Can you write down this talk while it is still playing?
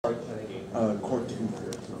Court 2.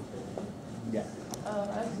 Yeah. Oh,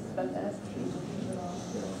 I was just about to ask you.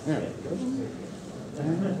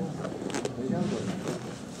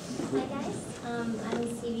 Hi guys, I'm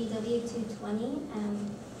CVW220 and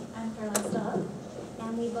I'm Parallaxstella,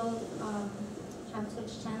 and we both have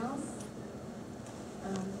Twitch channels.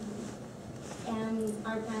 And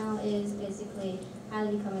our panel is basically how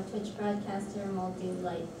to become a Twitch broadcaster, and we'll do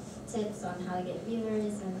like tips on how to get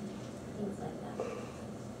viewers and things like that.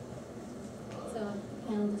 So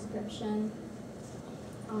panel description.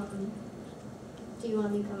 Do you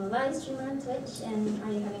want to become a live streamer on Twitch, and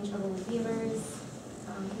are you having trouble with viewers?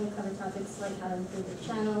 We'll cover topics like how to improve the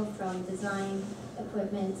channel, from design,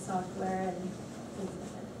 equipment, software, and things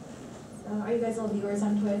like that. So are you guys all viewers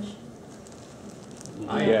on Twitch?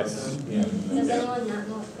 Yes. Yeah. Does anyone not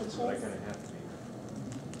know what Twitch is? Well, I kind of have to be.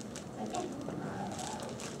 Okay.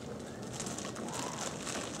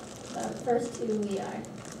 The first two we are.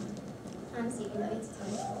 I'm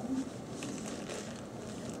CVW220.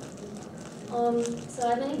 So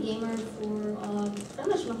I've been a gamer for pretty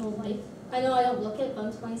much my whole life. I know I don't look it, but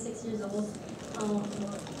I'm 26 years old.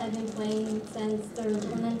 I've been playing since the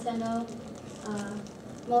original Nintendo,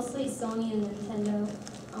 mostly Sony and Nintendo.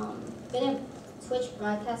 Been a Twitch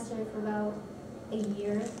broadcaster for about a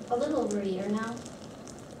year, a little over a year now.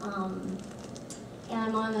 And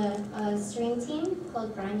I'm on a stream team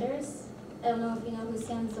called Grinders. I don't know if you know who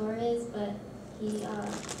Sam Zor is, but he's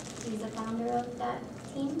the founder of that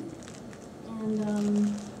team. And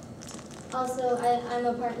also, I'm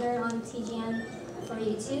a partner on TGN for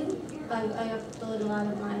YouTube. I upload a lot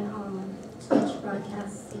of my Twitch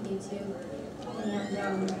broadcasts to YouTube. And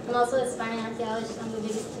I'm also an aspiring archaeologist. I'm the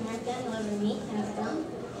biggest American you'll ever meet, hands down.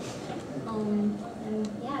 And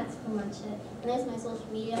yeah, that's pretty much it. And there's my social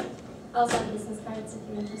media. I also have business cards if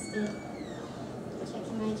you're interested.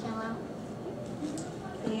 Checking my channel out.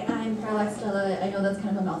 Hey, I'm Parallaxstella. I know that's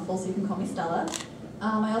kind of a mouthful, so you can call me Stella.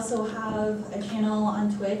 I also have a channel on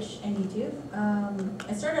Twitch and YouTube.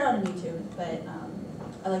 I started out on YouTube, but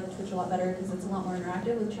I like Twitch a lot better because it's a lot more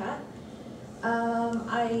interactive with chat.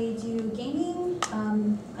 I do gaming.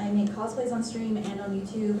 I make cosplays on stream and on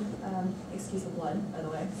YouTube. Excuse the blood, by the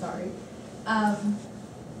way, sorry.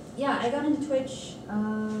 Yeah, I got into Twitch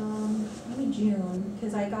maybe June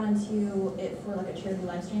because I got into it for like a charity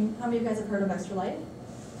live stream. How many of you guys have heard of Extra Life?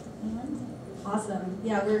 Anyone? Awesome.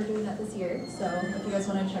 Yeah, we're doing that this year, so if you guys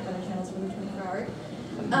want to check out our channels for the 24-hour.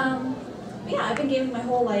 But yeah, I've been gaming my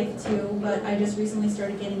whole life too, but I just recently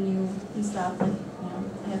started getting new stuff. Like,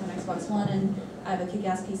 I have an Xbox One and I have a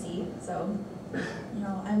kick-ass PC, so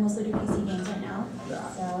I mostly do PC games right now.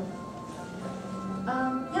 So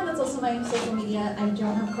yeah, that's also my social media. I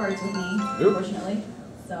don't have cards with me, unfortunately.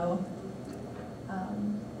 So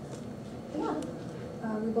yeah,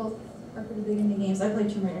 we both are pretty big into games. I play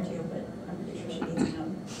Tomb Raider too, but I'm pretty sure she needs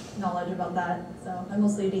knowledge about that. So I'm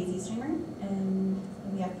mostly a DayZ streamer and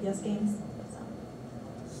in the FPS games.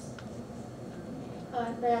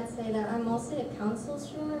 I forgot to say that I'm mostly a console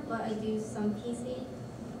streamer, but I do some PC,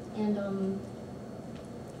 and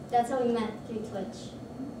that's how we met through Twitch.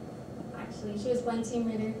 Actually, she was playing Tomb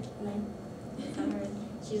Raider, and I saw her.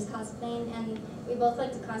 She was cosplaying, and we both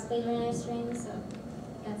like to cosplay during our streams, so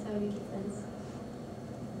that's how we became friends.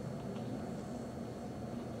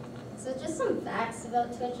 So just some facts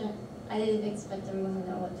about Twitch. I didn't expect everyone to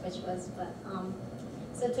know what Twitch was, but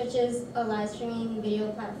so Twitch is a live streaming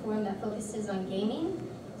video platform that focuses on gaming.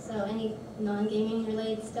 So any non-gaming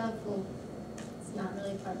related stuff, it's not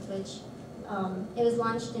really part of Twitch. It was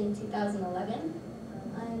launched in 2011,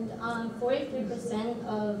 and 43%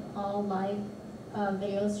 of all live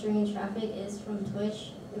video streaming traffic is from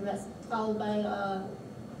Twitch. The rest followed by I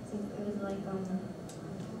think it was like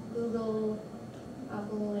Google,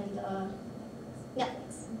 Apple, and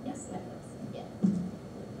Netflix. Yes, Netflix. Yeah.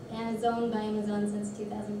 And it's owned by Amazon since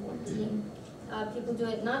 2014. People do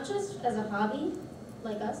it not just as a hobby,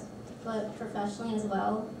 like us, but professionally as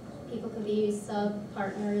well. People could be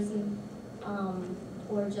sub-partners and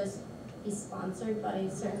or just be sponsored by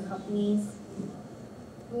certain companies.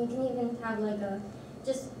 And you can even have like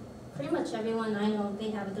just pretty much everyone I know,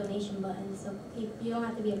 they have a donation button, so you don't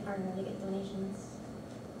have to be a partner to get donations.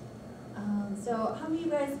 So how many of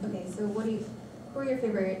you guys, okay, so who are your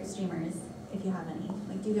favorite streamers, if you have any?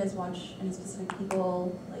 Like, do you guys watch any specific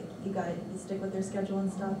people? Like, you stick with their schedule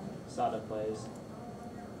and stuff? Sada plays.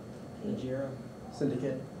 Najira.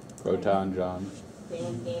 Syndicate. Proton John.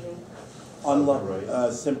 Gaming.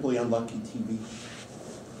 Simply Unlucky TV.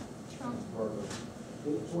 Trump.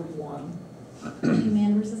 821.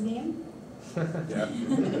 Man versus game? Yeah.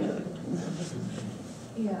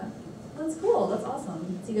 Yeah. That's cool. That's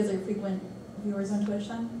awesome. So you guys are frequent viewers on Twitch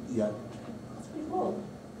then? Yeah. That's pretty cool.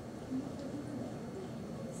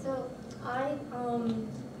 So I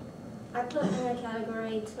put in a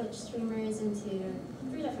category Twitch streamers into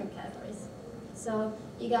 3 different categories. So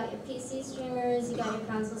you got your PC streamers, you got your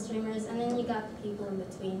console streamers, and then you got the people in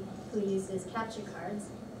between who uses capture cards,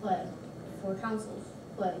 but for consoles,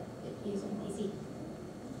 but using PC.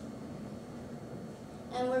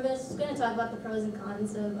 And we're just going to talk about the pros and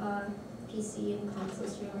cons of PC and console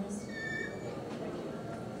streamers.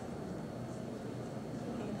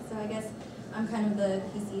 So I guess I'm kind of the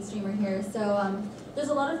PC streamer here. So there's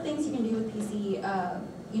a lot of things you can do with PC.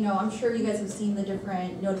 You know, I'm sure you guys have seen the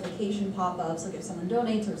different notification pop-ups, like if someone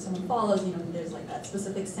donates or if someone follows, you know, there's like that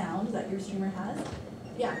specific sound that your streamer has.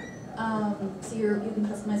 Yeah. So you can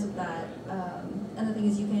customize with that. And the thing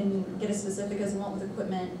is, you can get as specific as you want with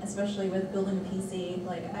equipment, especially with building a PC.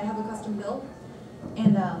 Like I have a custom build,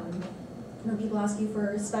 and you know, people ask you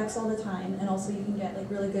for specs all the time, and also you can get like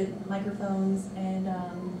really good microphones and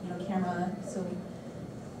you know, camera. So,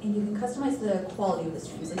 and you can customize the quality of the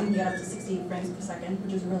streams. Like you can get up to 60 frames per second,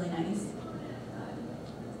 which is really nice.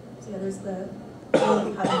 So yeah, there's the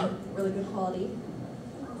having really good quality.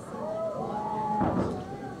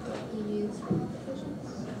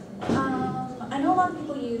 I know a lot of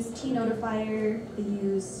people use T-Notifier, they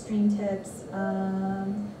use Stream Tips,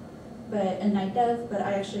 and Night Dev, but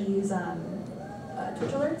I actually use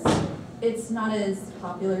Twitch Alerts. It's not as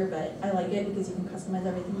popular, but I like it because you can customize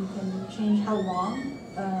everything. You can change how long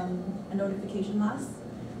a notification lasts,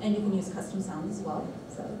 and you can use custom sounds as well,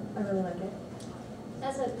 so I really like it.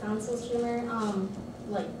 As a console streamer,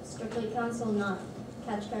 like strictly console, not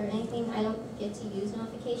catch card or anything, I don't get to use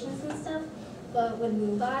notifications and stuff. But with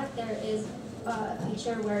MoveBot, there is a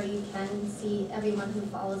feature where you can see everyone who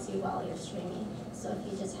follows you while you're streaming. So if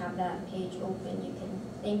you just have that page open, you can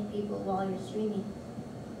thank people while you're streaming,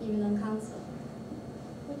 even on console.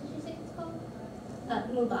 What did you say it's called?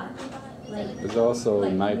 MoveBot. Like, There's also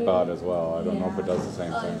like Nightbot Move. as well. I don't know if it does the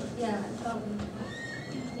same thing. Yeah, probably.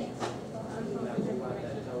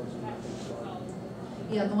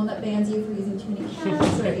 Yeah, the one that bans you for using tuning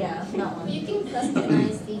cats, or yeah, that one. You can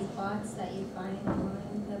customize these bots that you find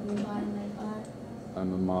online, the MoveBot and Nightbot.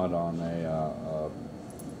 I'm a mod on a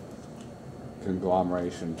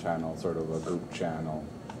conglomeration channel, sort of a group channel,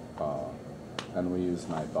 and we use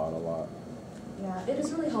Nightbot a lot. Yeah, it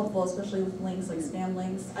is really helpful, especially with links like spam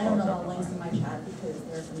links. I don't know all links in my chat because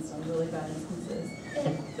there have been some really bad instances.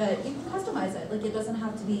 But you can customize it. Like it doesn't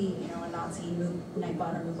have to be, you know, a Nazi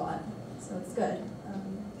Nightbot or MoveBot. So it's good.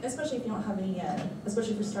 Especially if you don't have any,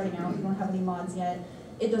 especially if you're starting out, if you don't have any mods yet,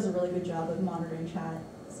 it does a really good job of monitoring chat.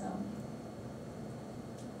 So.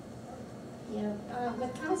 Yeah,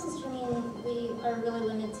 with console streaming, we are really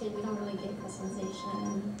limited. We don't really get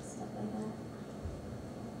customization and stuff like that.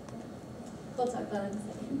 We'll talk about it in a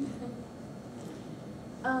second.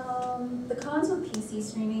 The cons with PC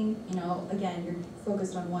streaming, you know, again, you're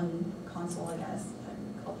focused on one console, I guess. I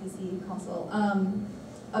call PC console.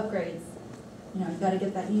 Upgrades. You know, you've got to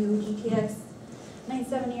get that new GTX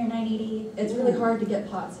 970 or 980. It's really hard to get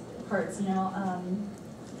parts, you know,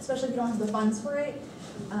 especially if you don't have the funds for it.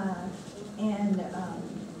 And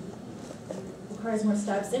requires more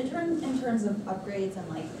steps in terms of upgrades and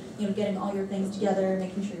like, you know, getting all your things together,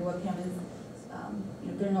 making sure your webcam is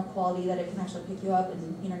you know, good enough quality that it can actually pick you up,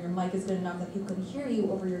 and you know, your mic is good enough that people can hear you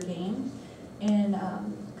over your game. And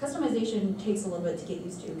customization takes a little bit to get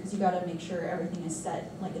used to because you got to make sure everything is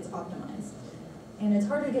set like it's optimized. And it's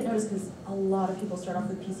harder to get noticed because a lot of people start off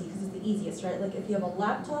with PC because it's the easiest, right? Like if you have a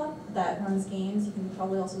laptop that runs games, you can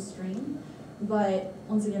probably also stream. But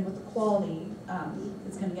once again, with the quality,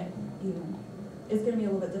 it's going to get it's going to be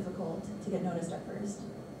a little bit difficult to get noticed at first.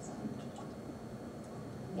 So.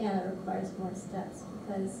 Yeah, it requires more steps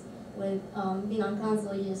because with being on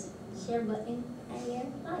console, you just share button and you're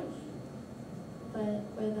live. But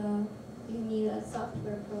with you need a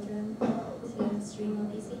software program to stream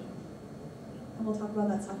on PC. And we'll talk about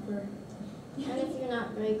that software. And if you're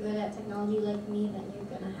not very good at technology like me, then you're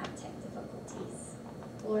gonna have tech difficulties.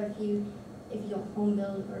 Or if you don't home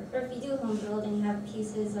build, or if you do home build and you have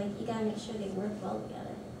pieces, like you gotta make sure they work well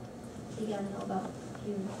together. You gotta know about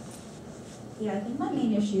computers. Yeah, I think my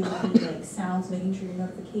main issue would be like sounds, making sure your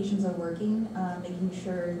notifications are working, making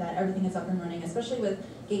sure that everything is up and running, especially with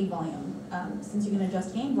game volume. Since you can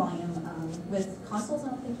adjust game volume, with consoles I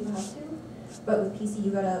don't think you have to, but with PC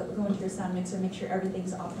you gotta go into your sound mixer, make sure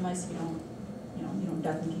everything's optimized so you don't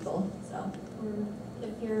deafen people. So. Or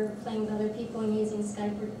if you're playing with other people and using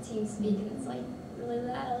Skype or TeamSpeak and it's like really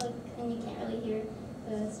loud and you can't really hear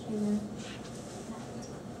the streamer.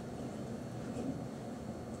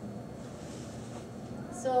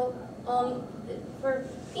 So For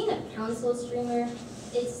being a console streamer,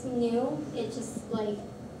 it's new. It just like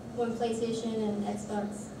when PlayStation and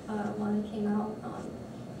Xbox One came out,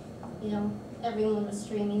 you know, everyone was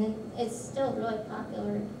streaming, and it's still really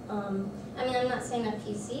popular. I mean, I'm not saying that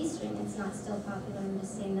PC streaming's not still popular. I'm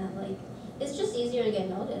just saying that like it's just easier to get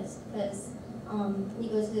noticed because you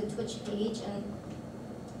go to the Twitch page and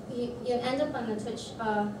you end up on the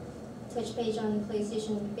Twitch page on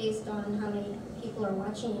PlayStation based on how many people are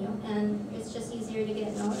watching you, and it's just easier to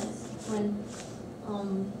get noticed when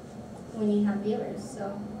you have viewers.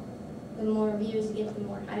 So the more viewers you get, the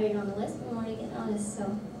more higher you're on the list, the more you get noticed.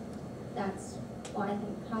 So that's why I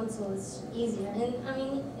think console is easier. And I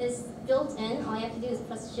mean, it's built in. All you have to do is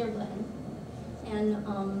press the share button, and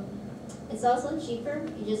it's also cheaper.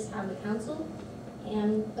 You just have the console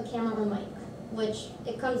and a camera or mic, which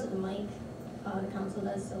it comes with a mic. The console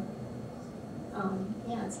does, so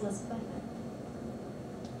yeah, it's less equipment.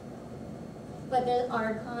 But there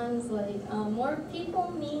are cons, like more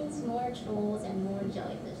people means more trolls and more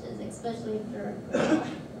jellyfishes, especially if you're a girl.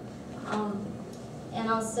 And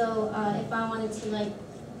also, if I wanted to like,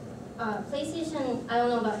 PlayStation, I don't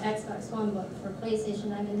know about Xbox One, but for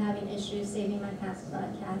PlayStation, I've been having issues saving my past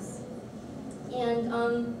broadcasts. And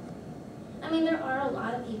I mean, there are a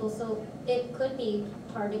lot of people, so it could be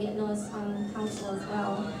hard to get noticed on console as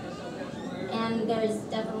well. And there's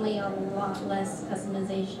definitely a lot less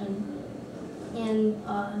customization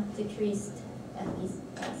and decreased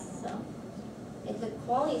FPS, so the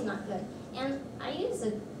quality is not good. And I use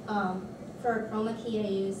for a chroma key, I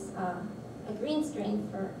use a green screen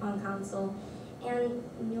on console, and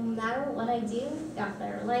no matter what I do, got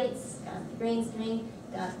better lights, got the green screen,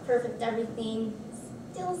 got perfect everything,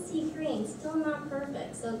 still see green, still not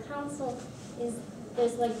perfect. So console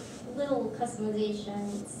there's like little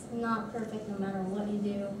customization. It's not perfect no matter what you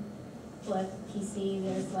do. But PC,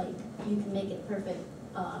 there's like, you can make it perfect,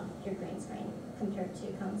 your green screen compared to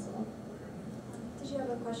console. Did you have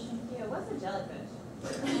a question? Yeah, what's a jellyfish?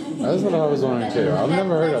 That's what I was wondering too. I've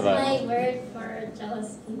never heard of that. That's my word for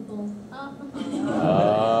jealous people.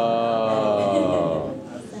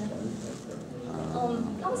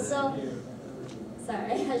 Also,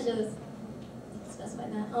 sorry, I should have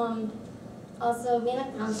specified that. Also, being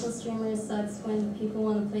a console streamer sucks when people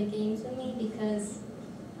want to play games with me because,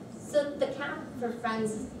 so the cap for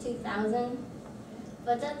friends is 2,000,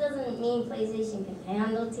 but that doesn't mean PlayStation can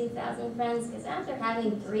handle 2,000 friends, because after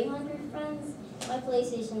having 300 friends, my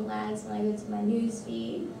PlayStation lags when I go to my news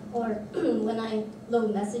feed, or when I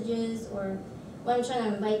load messages, or when I'm trying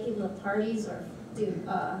to invite people to parties, or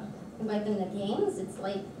invite them to games. It's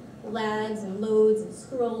like lags and loads and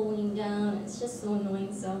scrolling down, and it's just so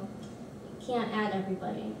annoying, so you can't add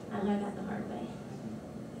everybody. I learned that the hard way.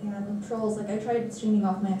 Yeah, the trolls, like I tried streaming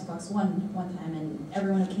off my Xbox One time and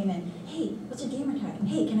everyone who came in, hey, what's your gamer tag? And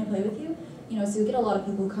hey, can I play with you? You know, so you get a lot of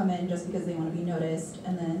people who come in just because they want to be noticed,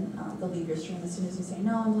 and then they'll leave your stream as soon as you say,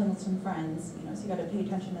 no, I'm playing with some friends, you know, so you got to pay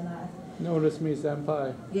attention to that. Notice me,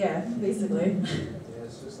 senpai. Yeah, basically. Yeah,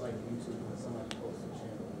 it's just like YouTube when somebody posts a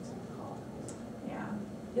channel, it's like, oh. Yeah,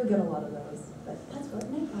 you'll get a lot of those, but that's what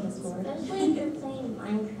Nightbot is for. Especially if you're playing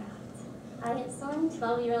Minecraft. I get so many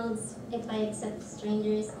 12-year-olds if I accept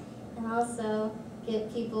strangers, and also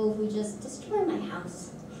get people who just destroy my house.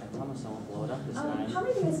 I promise I won't blow it up this time. How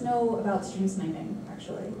many of you guys know about stream sniping,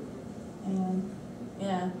 actually? And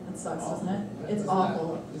yeah, it sucks, doesn't it? It's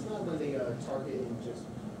awful. It's not when they target and just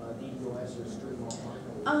DDoS or stream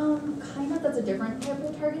online. Kind of, that's a different type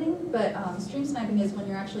of targeting, but stream sniping is when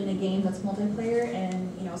you're actually in a game that's multiplayer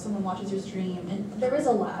and, you know, someone watches your stream, and there is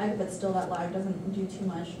a lag, but still that lag doesn't do too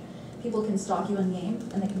much. People can stalk you in game,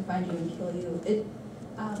 and they can find you and kill you.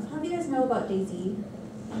 How do you guys know about DayZ?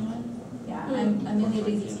 Yeah, I'm mainly a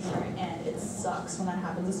DayZ streamer, and it sucks when that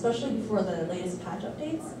happens, especially before the latest patch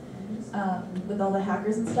updates. With all the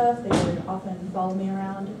hackers and stuff, they would often follow me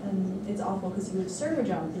around, and it's awful because you would server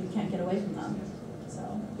jump, and you can't get away from them.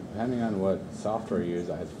 So. Depending on what software you use,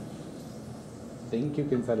 I think you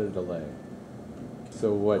can set a delay.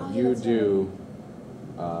 So what you do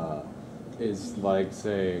is like,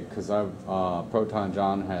 say, because Proton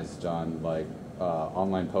John has done like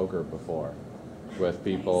online poker before with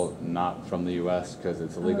people not from the US because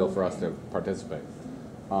it's illegal for us to participate.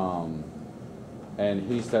 And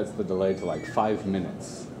he sets the delay to like 5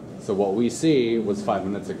 minutes. So what we see was 5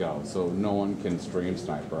 minutes ago, so no one can stream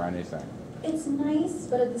snipe or anything. It's nice,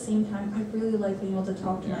 but at the same time, I really like being able to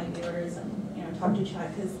talk to my viewers and, you know, talk to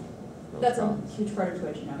chat, because that's a huge part of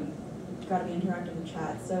Twitch, you know, you've got to be interactive with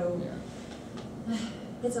chat, so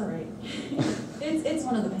it's all right. it's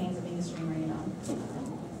one of the pains of being a streamer, you know.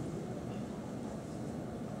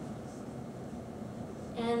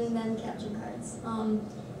 and then capture cards.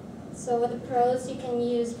 So with the pros, you can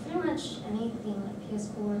use pretty much anything like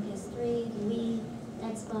PS4, PS3, Wii,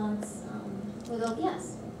 Xbox, with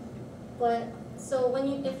OBS. But so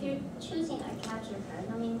if you're choosing a capture card,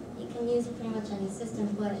 I mean, you can use pretty much any system,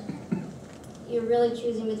 but you're really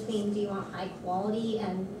choosing between, do you want high quality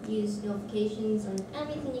and use notifications and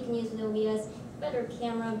everything you can use with OBS, better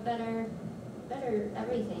camera, better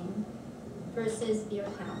everything, versus viewer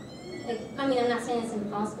count. Like, I mean, I'm not saying it's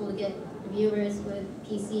impossible to get viewers with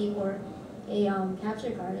PC or a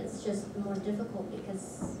capture card. It's just more difficult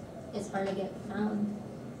because it's hard to get found.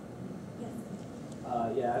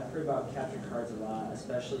 Yeah, I've heard about capture cards a lot,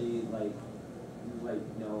 especially like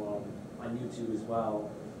on YouTube as well.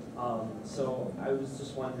 So I was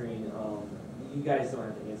just wondering, you guys don't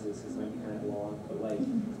have to answer this because it might be kind of long, but like,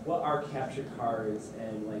 what are capture cards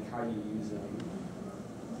and like how do you use them?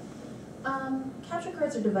 Capture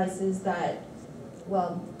cards are devices that,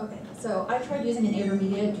 well, okay, so I tried using an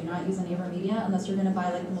AverMedia. Do not use an AverMedia unless you're gonna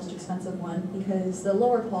buy like the most expensive one, because the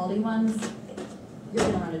lower quality ones, you're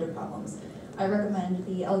gonna run into problems. I recommend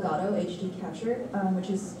the Elgato HD Capture, which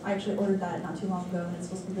is, I actually ordered that not too long ago and it's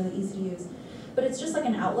supposed to be really easy to use. But it's just like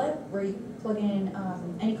an outlet where you plug in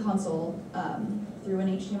any console through an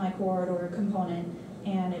HDMI cord or a component,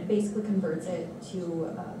 and it basically converts it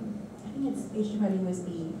to, I think it's HDMI to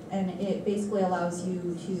USB, and it basically allows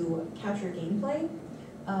you to capture gameplay.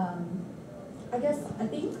 I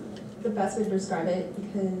think the best way to describe it,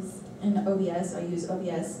 because in OBS, I use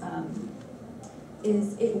OBS,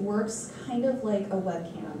 is it works kind of like a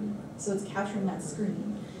webcam, so it's capturing that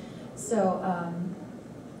screen. So,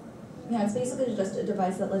 yeah, it's basically just a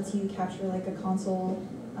device that lets you capture like a console,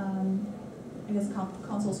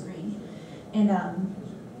 console screen. And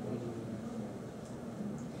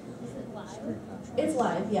Is it live? it's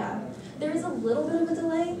live, yeah. There is a little bit of a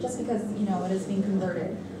delay just because, you know, it is being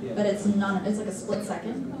converted, but it's not, it's like a split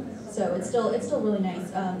second. So it's still really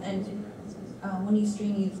nice. When you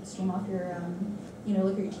stream off your,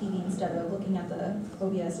 look at your TV instead of looking at the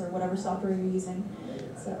OBS or whatever software you're using.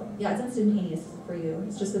 So yeah, it's instantaneous for you.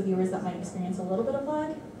 It's just the viewers that might experience a little bit of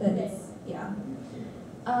lag, but it's, yeah.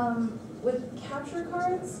 With capture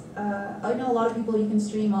cards, I know a lot of people, you can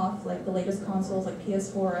stream off like the latest consoles like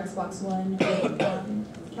PS4, Xbox One,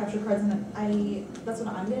 with capture cards, and that's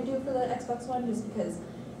what I'm gonna do for the Xbox One, just because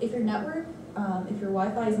if your network, if your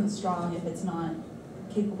Wi-Fi isn't strong, if it's not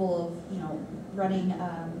capable of,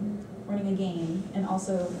 running a game and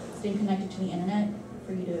also staying connected to the internet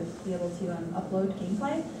for you to be able to upload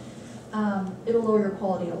gameplay, it'll lower your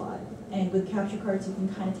quality a lot. And with capture cards, you can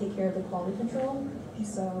kind of take care of the quality control.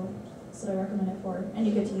 So that's what I recommend it for. And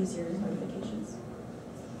you get to use your notifications.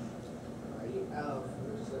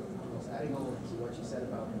 Just adding on to what you said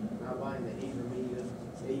about not buying the AverMedia,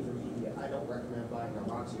 I don't recommend buying a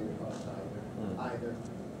Roxy product either.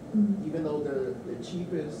 Even though they're the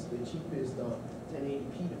cheapest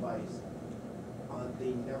 1080p device,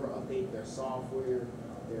 they never update their software.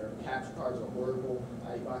 Their capture cards are horrible.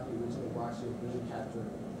 I bought the original Roxy game capture.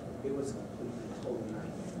 It was completely total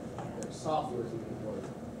nightmare. Their software is even worse.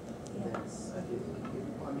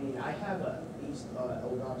 I have a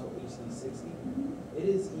Elgato HD60. It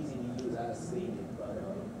is easy to use as stated, but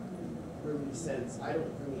really since I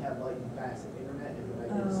don't really have lightning fast internet, and when I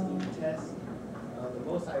did a speed test, the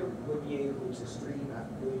most I would be able to stream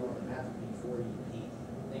after doing all the math would be 40p.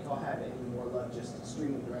 I think I'll have any more luck just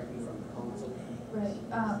streaming directly from the console. Right.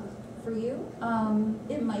 For you,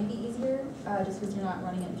 it might be easier just because you're not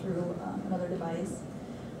running it through another device.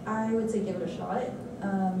 I would say give it a shot.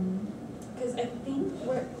 Because I think,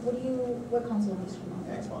 what console do you stream on?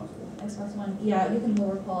 Xbox One. Yeah, you can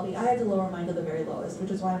lower quality. I had to lower mine to the very lowest,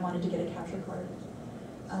 which is why I wanted to get a capture card.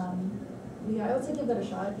 Yeah, I would say give it a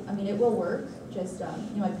shot. I mean, it will work, just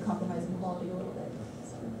you might be compromising quality a little bit.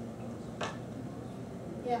 So.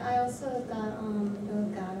 Yeah, I also got the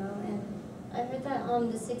Elgato, and I heard that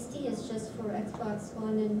the 60 is just for Xbox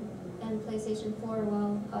One and PlayStation 4.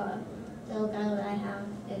 Well, the Elgato that I have,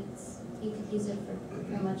 you could use it for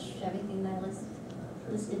pretty much everything that I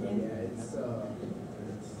listed there. Yeah, it's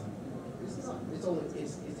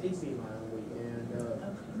HDMI only, and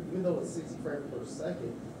even though it's 60 frames per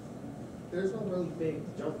second, there's no really big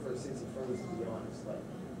jump for 60 frames, to be honest. Like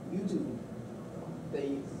YouTube,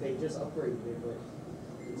 they just upgraded it, but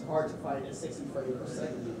it's hard to find a 60 frames per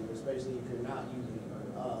second video, especially if you're not using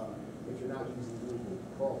Google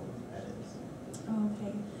Chrome. That is.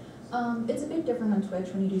 Okay. It's a bit different on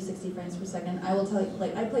Twitch when you do 60 frames per second. I will tell you,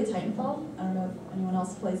 like, I play Titanfall. I don't know if anyone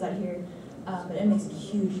else plays that here, but it makes a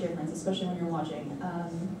huge difference, especially when you're watching.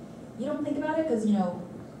 You don't think about it because,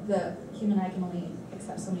 the human eye can only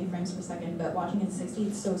accept so many frames per second, but watching in 60,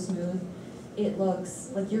 it's so smooth. It looks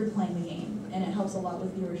like you're playing the game, and it helps a lot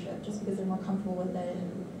with viewership, just because they're more comfortable with it,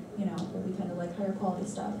 and you know, we kind of like higher quality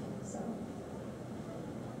stuff. So.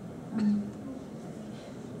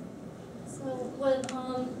 So what,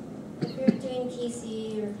 if you're doing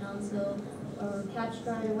PC or console or capture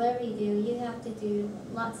card or whatever you do, you have to do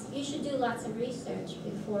you should do lots of research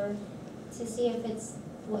before to see if it's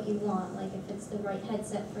what you want, like if it's the right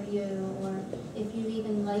headset for you, or if you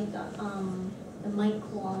even like the mic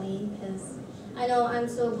quality, because I know I'm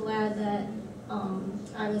so glad that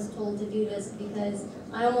I was told to do this, because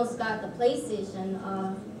I almost got the PlayStation,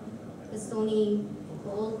 the Sony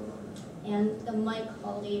Gold, and the mic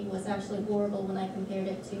quality was actually horrible when I compared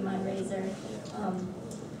it to my Razer,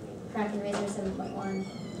 Kraken Razer 7.1.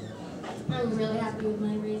 I'm really happy with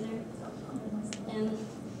my Razer, and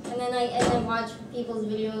then I watch people's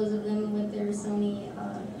videos of them with their Sony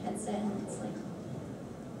headset, and it's like,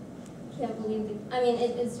 can't believe it. I mean,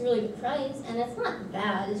 it's really good price, and it's not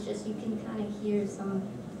bad. It's just you can kind of hear some.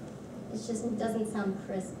 It's just it doesn't sound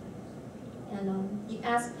crisp. And you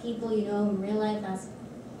ask people you know in real life.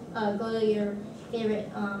 Go to your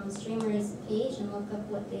favorite streamers page and look up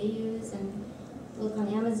what they use, and look on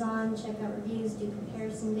Amazon, check out reviews, do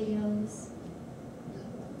comparison videos.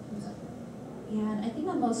 Yeah, and I think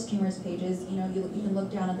on most streamers' pages, you know, you can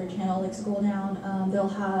look down at their channel, like scroll down, they'll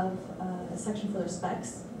have a section for their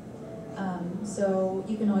specs. So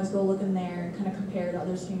you can always go look in there and kind of compare to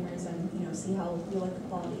other streamers and, you know, see how you like the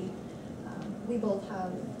quality. We both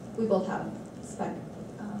have spec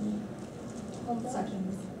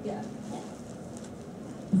sections. Yeah.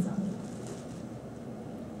 So.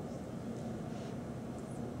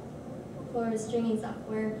 For streaming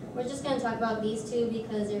software, we're just going to talk about these two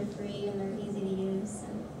because they're free and they're easy to use.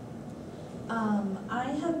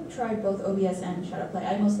 I have tried both OBS and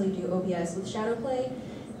Shadowplay. I mostly do OBS. With Shadowplay,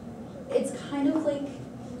 it's kind of like,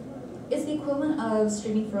 it's the equivalent of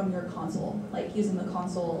streaming from your console, like using the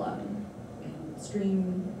console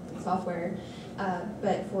stream software,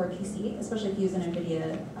 but for a PC, especially if you use an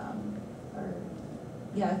NVIDIA,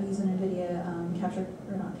 if you use an NVIDIA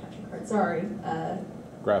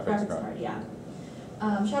graphics card, yeah.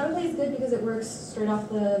 Shadowplay is good because it works straight off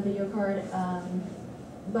the video card,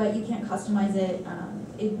 but you can't customize it.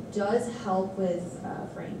 It does help with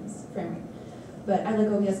frame rate. But I like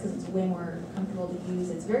OBS because it's way more comfortable to use.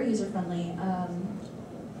 It's very user-friendly,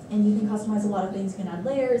 and you can customize a lot of things. You can add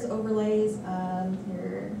layers, overlays,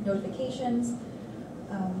 your notifications.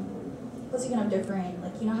 Plus, you can have different,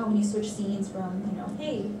 like, you know how when you switch scenes from, you know,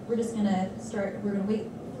 hey, we're gonna wait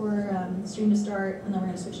for stream to start, and then we're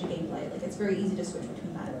gonna switch to gameplay. Like, it's very easy to switch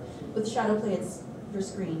between that. With Shadowplay, it's your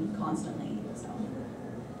screen constantly. So,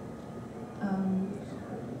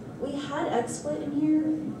 we had XSplit in here,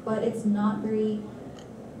 but it's not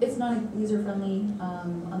user friendly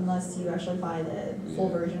unless you actually buy the full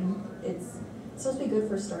version. It's supposed to be good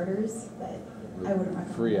for starters, but I wouldn't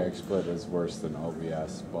recommend Free it. XSplit is worse than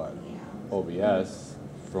OBS, but Yeah. OBS,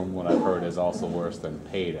 from what I've heard, is also worse than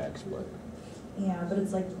paid XSplit. Yeah, but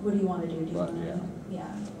it's like, what do you want to do? Do you But, want to?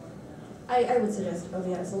 Yeah. I would suggest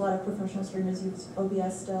OBS. A lot of professional streamers use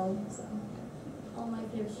OBS still. So. All my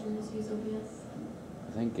favorite streamers use OBS.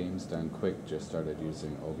 I think Games Done Quick just started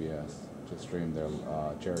using OBS to stream their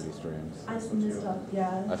charity streams. I've seen this stuff.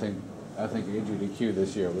 Yeah. I think AGDQ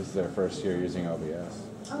this year was their first year using OBS.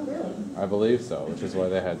 Oh, really? I believe so, which is why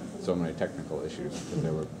they had so many technical issues, because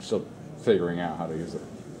they were still figuring out how to use it,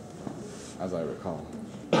 as I recall.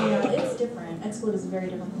 Yeah, it's different. XSplit is very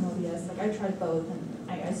different from OBS. Like, I tried both, and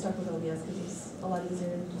I stuck with OBS because it's a lot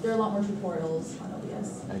easier. There are a lot more tutorials on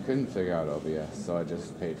OBS. I couldn't figure out OBS, so I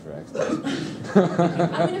just paid for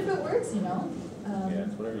XSplit. I mean, if it works, you know. Yeah,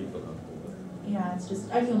 it's whatever you feel comfortable with. Yeah, it's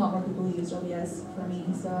just, I knew a lot more people who used OBS for me,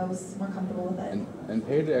 so I was more comfortable with it. And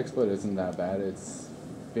paid XSplit isn't that bad. It's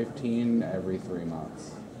 $15 every 3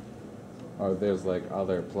 months. Or there's like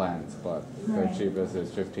other plans, but their Right. cheapest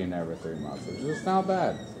is $15 every 3 months, which is not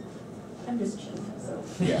bad. I'm just cheap, so.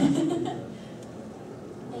 Yeah. Yeah,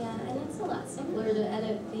 and it's a lot simpler to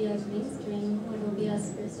edit the green screen with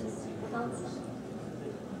OBS versus console.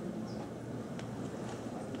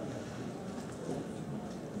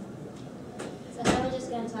 So now we're just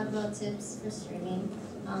going to talk about tips for streaming.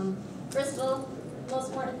 First of all, most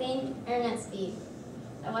important thing, internet speed.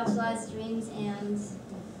 I watch live streams and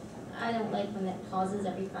I don't like when it pauses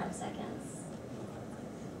every 5 seconds.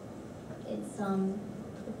 It's the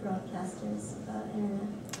broadcaster's internet.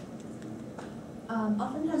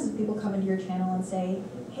 Oftentimes if people come into your channel and say,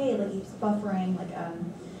 hey, like it's buffering, like,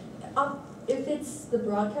 if it's the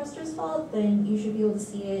broadcaster's fault, then you should be able to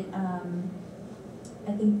see it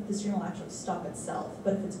I think the stream will actually stop itself.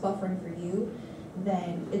 But if it's buffering for you,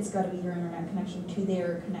 then it's got to be your internet connection to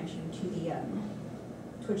their connection to the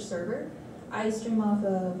Twitch server. I stream off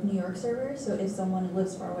of New York server, so if someone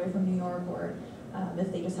lives far away from New York, or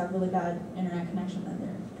if they just have really bad internet connection,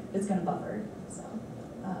 then it's going to buffer. So,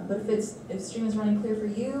 but if stream is running clear for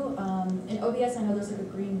you, in OBS I know there's like a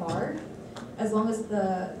green bar. As long as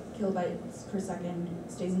the kilobytes per second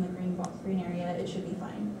stays in the green area, it should be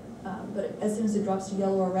fine. But as soon as it drops to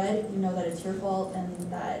yellow or red, you know that it's your fault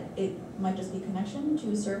and that it might just be connection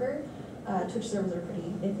to a server. Twitch servers are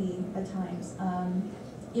pretty iffy at times.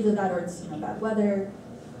 Either that or it's bad weather,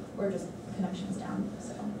 or just connections down.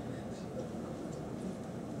 So.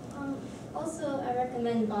 Also, I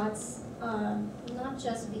recommend bots, not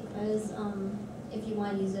just because if you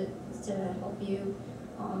want to use it to help you,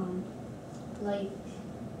 like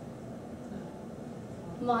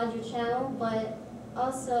mod your channel, but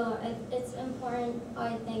also it's important,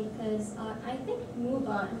 I think, because I think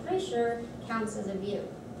MoveBot, I'm pretty sure, counts as a view.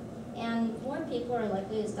 And more people are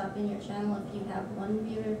likely to stop in your channel if you have 1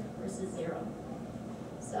 viewer versus 0.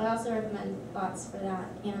 So I also recommend bots for that.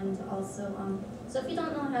 And also, so if you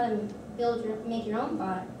don't know how to make your own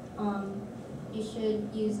bot, you should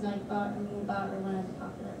use Nightbot or MoveBot or one of the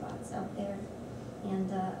popular bots out there. And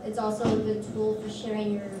it's also a good tool for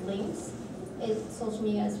sharing your links. Social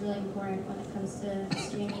media is really important when it comes to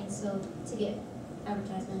streaming, so to get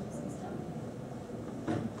advertisements and stuff.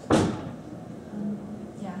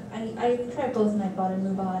 Yeah, I tried both Nightbot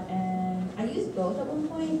and MoveBot, and I used both at one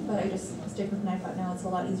point, but I just stick with Nightbot now. It's a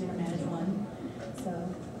lot easier to manage one. So.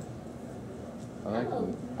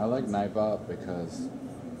 I like Nightbot because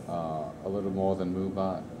a little more than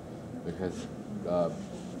MoveBot, because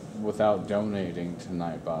without donating to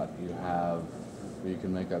Nightbot, you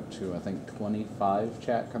can make up to, I think, 25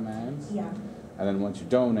 chat commands. Yeah. And then once you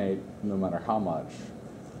donate, no matter how much,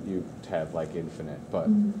 you have like infinite. But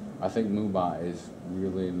I think MoveBot is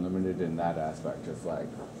really limited in that aspect. It's like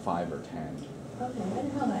 5 or 10. Okay, I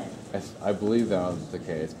didn't know that. I believe that was the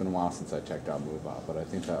case. It's been a while since I checked out MoveBot, but I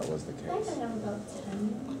think that was the I think case. I have about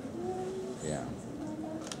 10. Yeah.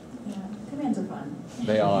 Yeah, commands are fun.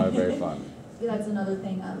 They all are very fun. That's another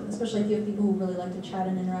thing, especially if you have people who really like to chat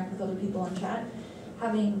and interact with other people in chat.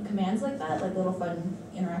 Having commands like that, like little fun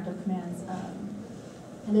interactive commands,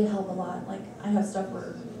 and they help a lot. Like I have stuff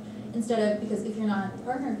where instead of, because if you're not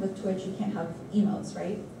partnered with Twitch, you can't have emotes,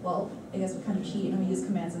 right? Well, I guess we kind of cheat and we use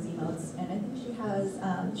commands as emotes. And I think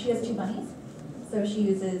she has 2 bunnies, so she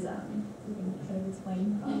uses. You can kind of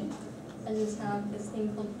explain. I just have this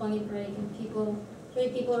thing called Bunny Break, and 3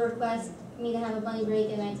 people request me to have a bunny break,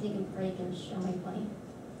 and I take a break and show my bunny.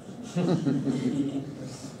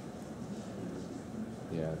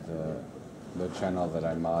 Yeah, the channel that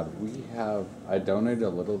I mod, I donate a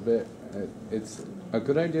little bit. It's a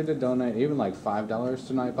good idea to donate even like $5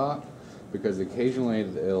 to Nightbot, because occasionally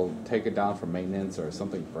it'll take it down for maintenance or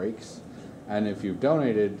something breaks. And if you've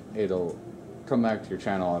donated, it'll come back to your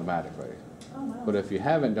channel automatically. Oh, wow. But if you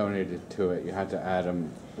haven't donated to it, you have to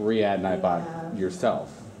re-add Nightbot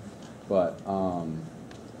yourself. But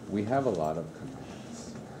we have a lot of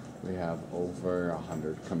commands. We have over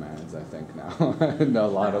 100 commands, I think, now. And a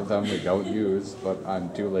lot of them we don't use, but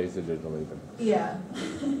I'm too lazy to delete them. Yeah.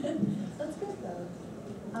 That's good though.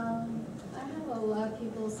 I have a lot of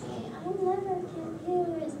people saying, I never get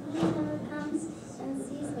viewers, no one never comes and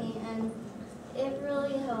sees me, and it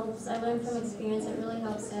really helps. I learned from experience, it really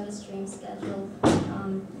helps to have a stream schedule.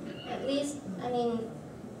 At least, I mean,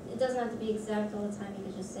 it doesn't have to be exact all the time. You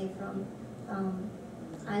could just say from,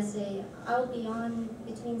 I say, I'll be on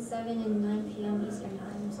between 7 and 9 p.m. Eastern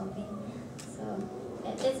time or something. So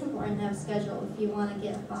it's important to have a schedule if you want to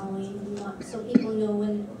get a following, so people know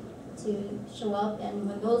when to show up, and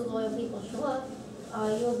when those loyal people show up,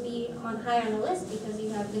 you'll be higher on the list because you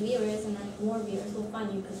have the viewers, and then more viewers will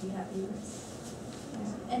find you because you have viewers.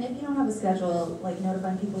 Yeah. And if you don't have a schedule, like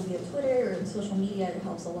notifying people via Twitter or social media, it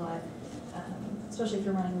helps a lot, especially if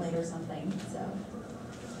you're running late or something. So.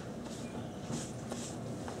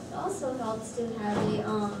 It also helps to have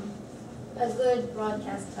a good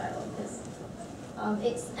broadcast title, because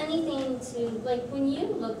it's anything to, like when you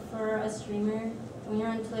look for a streamer, when you're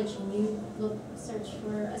on Twitch and you search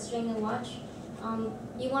for a stream to watch,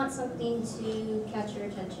 you want something to catch your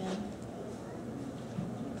attention.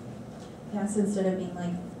 Yeah, so instead of being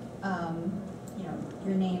like,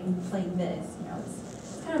 your name playing this,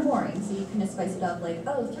 it's kind of boring. So you can just spice it up, like,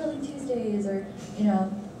 oh, Thrilling Tuesdays, or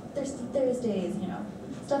Thirsty Thursdays,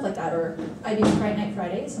 stuff like that. Or I do Fright Night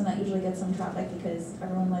Fridays, and that usually gets some traffic because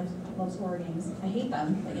everyone loves horror games. I hate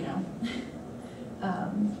them, but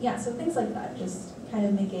yeah, so things like that just kind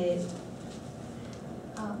of make it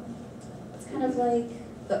kind of like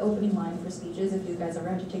the opening line for speeches. If you guys ever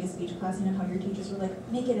had to take a speech class, you know how your teachers were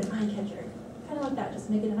like, make it an eye catcher. Kind of like that, just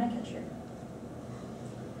make it an eye catcher.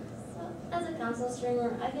 So, as a console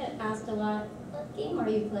streamer, I get asked a lot, what game are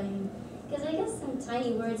you playing? Because I guess in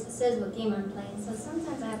tiny words it says what game I'm playing, so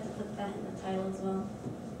sometimes I have to put that in the title as well.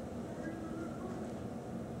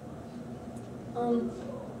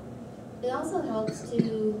 It also helps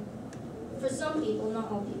to, for some people, not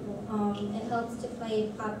all people, it helps to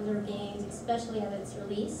play popular games, especially at its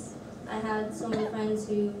release. I had so many friends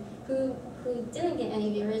who didn't get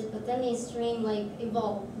any viewers, but then they streamed like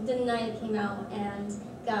Evolve the night it came out and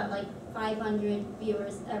got like 500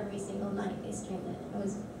 viewers every single night they streamed it.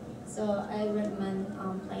 So I recommend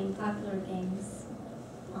playing popular games.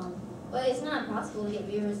 But it's not possible to get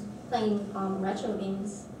viewers playing retro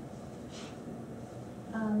games.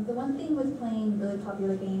 The one thing with playing really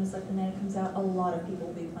popular games, like the night it comes out, a lot of people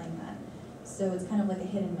will be playing that. So it's kind of like a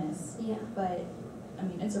hit and miss. Yeah. But, I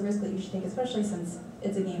mean, it's a risk that you should take, especially since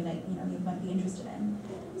it's a game that, you know, you might be interested in.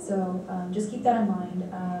 So just keep that in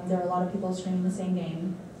mind. There are a lot of people streaming the same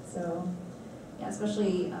game. So, yeah,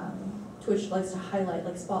 especially Twitch likes to highlight,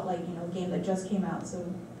 like spotlight, you know, a game that just came out. So,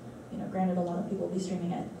 you know, granted, a lot of people will be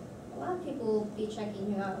streaming it. A lot of people will be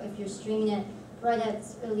checking you out if you're streaming it right at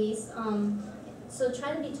its release. So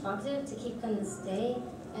try to be talkative to keep them to stay,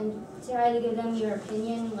 and try to give them your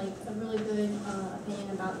opinion, like a really good opinion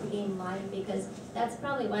about the game live, because that's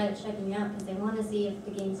probably why they're checking you out, because they want to see if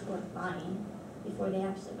the game's worth buying before they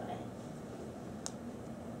actually buy it.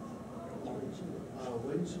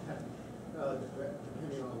 Wouldn't you have,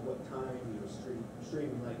 depending on what time you're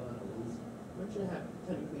streaming, like on a release, wouldn't you have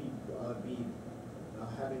technically be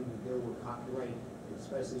having to deal with copyright,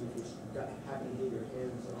 especially if you happen to get your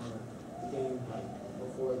hands on the game like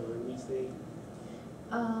before the release date?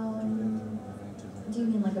 Do you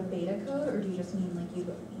mean like a beta code, or do you just mean like you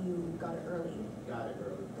got it early? Got it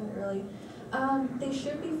early. Got it early. They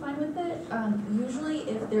should be fine with it. Usually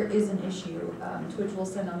if there is an issue, Twitch will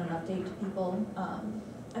send out an update to people.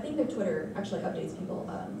 I think their Twitter actually updates people,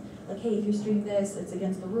 like, hey, if you stream this, it's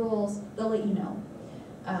against the rules, they'll let you know.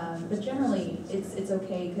 But generally, it's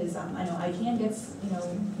okay, because I know IGN gets, you know,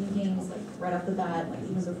 new games like right off the bat, like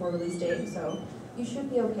even before release date, so you should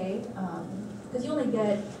be okay. Because you only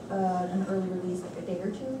get an early release like a day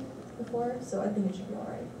or two before, so I think it should be all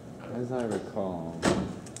right. As I recall,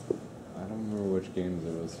 I don't remember which games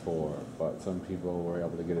it was for, but some people were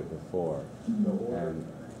able to get it before. And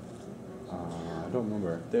I don't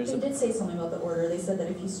remember. They did say something about the order. They said that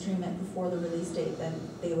if you stream it before the release date, then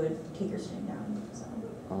they would take your stream down. So.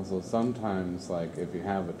 Also, sometimes, like, if you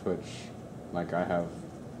have a Twitch, like I have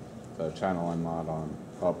the channel I'm mod on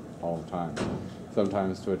up all the time,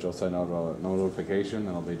 sometimes Twitch will send out a notification, and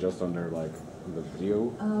it'll be just under, like, the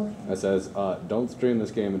video that says, don't stream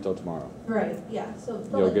this game until tomorrow. Right, yeah, so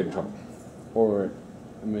you'll get in trouble. Or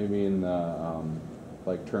maybe in the,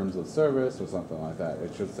 like, terms of service or something like that.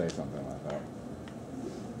 It should say something like that.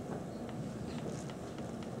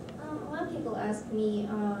 A lot of people ask me,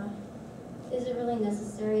 is it really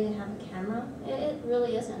necessary to have a camera? It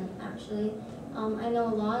really isn't, actually. I know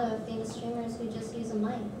a lot of famous streamers who just use a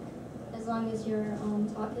mic. As long as you're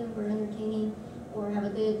talkative or entertaining or have a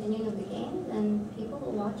good opinion of the game, then people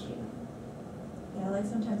will watch you. Yeah, like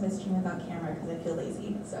sometimes I stream without camera because I feel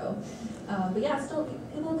lazy, so. But yeah, still,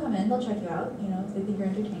 people will come in, they'll check you out, you know, if they think you're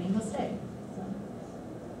entertaining, they'll stay. So.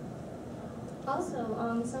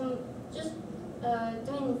 Also,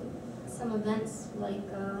 doing some events like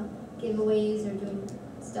giveaways or doing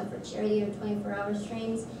stuff for charity or 24-hour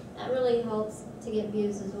streams, that really helps to get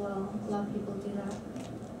views as well. A lot of people do that.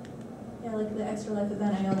 Yeah, like the Extra Life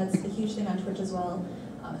event, I know that's a huge thing on Twitch as well.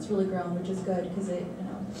 It's really grown, which is good because it, you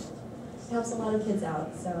know, it helps a lot of kids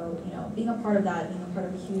out. So, you know, being a part of that, being a part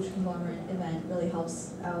of a huge conglomerate event really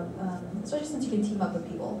helps out, especially since you can team up with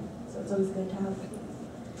people. So it's always good to have.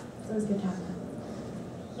 It's always good to have that.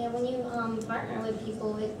 Yeah, when you partner with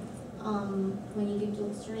people, when you do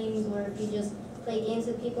dual streams or if you just play games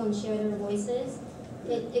with people and share their voices,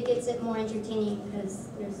 it gets it more entertaining because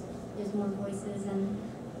there's more voices and,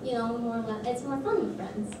 you know, it's more fun with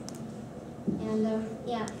friends. And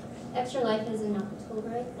yeah, Extra Life is in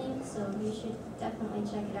October, I think, so you should definitely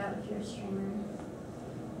check it out if you're a streamer.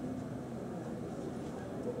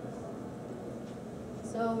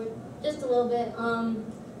 So just a little bit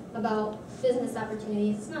about business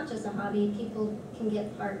opportunities. It's not just a hobby. People can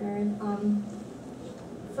get partnered.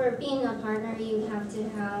 For being a partner, you have to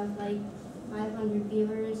have like 500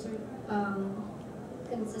 viewers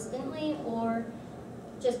consistently, or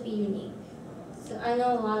just be unique. So I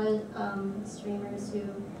know a lot of streamers who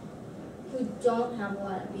don't have a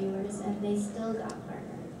lot of viewers and they still got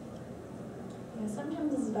partnered. Yeah,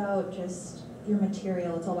 sometimes it's about just your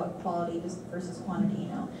material, it's all about quality just versus quantity, you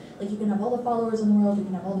know? Like you can have all the followers in the world, you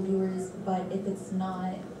can have all the viewers, but if it's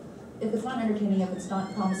not entertaining, if it's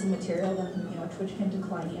not promising material, then, you know, Twitch can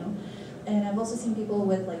decline you. And I've also seen people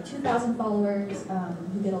with like 2,000 followers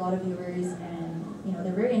who get a lot of viewers, and you know,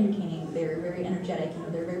 they're very entertaining, they're very energetic, you know,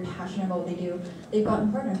 they're very passionate about what they do. They've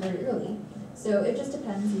gotten partnered very early. So it just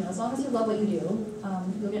depends, you know, as long as you love what you do,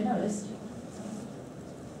 you'll get noticed.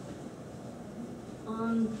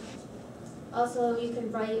 Also, you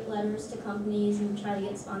could write letters to companies and try to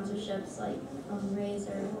get sponsorships like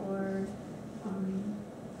Razer or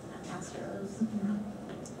Astros.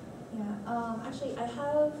 Yeah, actually I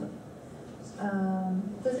have,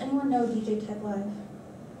 does anyone know DJ Tech Live?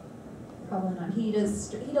 Probably not. He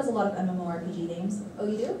does a lot of MMORPG games. Oh,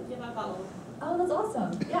 you do? Yeah, I follow. Oh, that's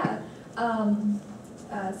awesome. Yeah.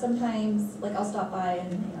 Sometimes, like, I'll stop by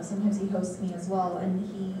and, you know, sometimes he hosts me as well. And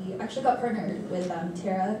he actually got partnered with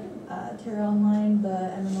Terra Online,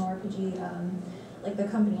 the MMORPG. Like, the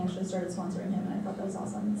company actually started sponsoring him, and I thought that was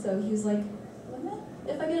awesome. So he was like,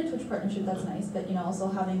 if I get a Twitch partnership, that's nice. But, you know, also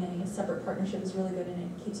having a separate partnership is really good, and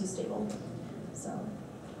it keeps you stable. So.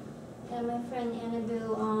 Yeah, my friend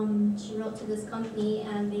Annabelle, she wrote to this company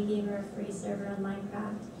and they gave her a free server on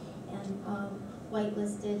Minecraft and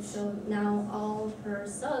whitelisted, so now all her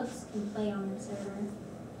subs can play on her server.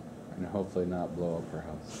 And hopefully not blow up her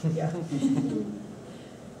house. Yeah.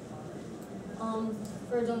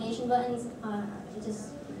 For donation buttons, just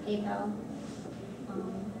PayPal.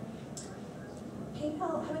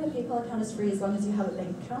 Having a PayPal account is free as long as you have a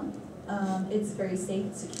bank account. It's very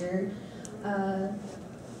safe, secure.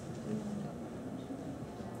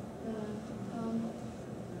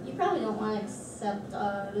 You probably don't want to accept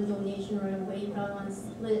the donation right away. You probably want to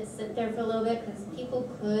let it sit there for a little bit because people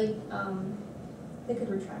could. They could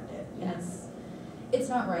retract it. Yeah. And it's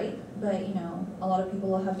not right, but you know, a lot of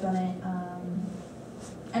people have done it.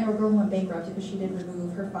 I know a girl who went bankrupt because she did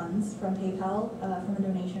remove her funds from PayPal from a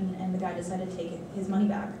donation, and the guy decided to take his money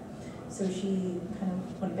back. So she kind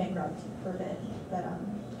of went bankrupt for a bit. But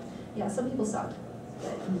yeah, some people suck.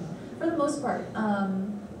 But for the most part,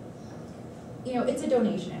 you know, it's a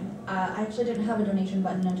donation. I actually didn't have a donation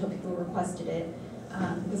button until people requested it.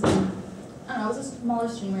 Because I don't know, I was a smaller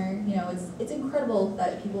streamer. You know, it's incredible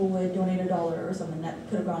that people would donate $1 or something that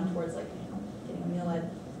could have gone towards, like, you know, getting a meal at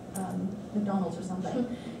McDonald's or something.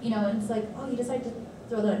 You know, and it's like, oh, you decided to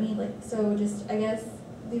throw that at me. Like, so just, I guess,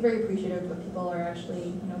 be very appreciative when people are actually,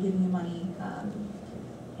 you know, giving you money.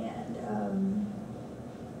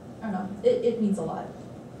 I don't know, it means a lot.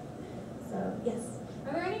 So, yes.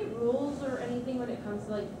 Are there any rules or anything when it comes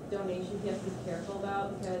to like donations you have to be careful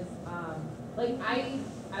about? Because like I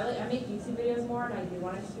make YouTube videos more and I do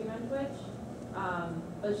want to stream on Twitch.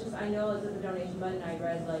 But it's just I know like with the donation button I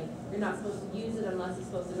read like you're not supposed to use it unless it's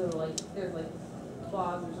supposed to go to like there's like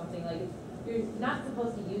clause or something like you're not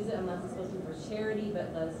supposed to use it unless it's supposed to be for charity,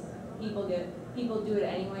 but less people do it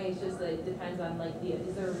anyway. It's just that it depends on like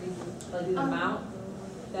is there a reason like the amount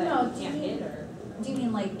that No, you can't hit or. Do you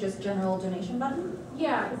mean like just general donation button?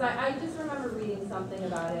 Yeah, because I just remember reading something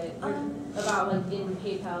about it, about like in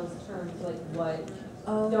PayPal's terms, like what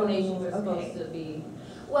donations are supposed to be.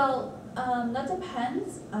 Well, that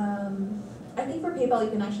depends. I think for PayPal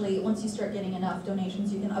you can actually, once you start getting enough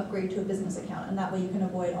donations, you can upgrade to a business account, and that way you can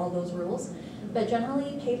avoid all those rules. But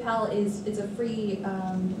generally, PayPal it's a free,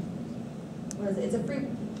 what is it?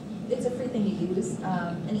 It's a free thing to use,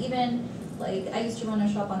 and even. Like, I used to run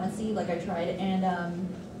a shop on Etsy, like I tried, and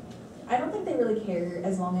I don't think they really care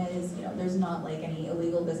as long as, you know, there's not like any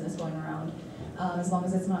illegal business going around, as long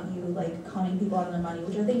as it's not you like conning people out of their money,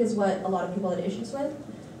 which I think is what a lot of people had issues with.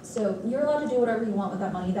 So you're allowed to do whatever you want with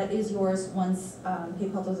that money. That is yours once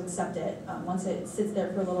PayPal does accept it, once it sits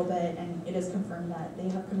there for a little bit and it is confirmed that they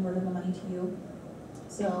have converted the money to you.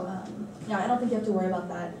 So yeah, I don't think you have to worry about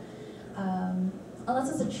that.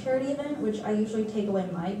 Unless it's a charity event, which I usually take away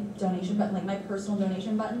my donation button, like my personal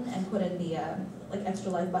donation button, and put in the like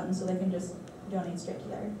extra life button so they can just donate straight to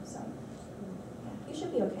there. So yeah, you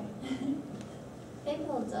should be okay.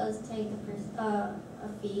 PayPal does take a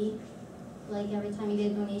fee. Like every time you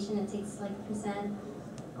get a donation, it takes like a percent.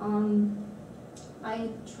 I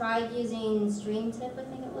tried using StreamTip, I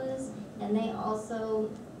think it was, and they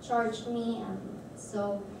also charged me.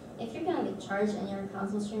 So if you're gonna get charged and you're a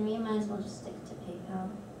console streamer, you might as well just stick to PayPal,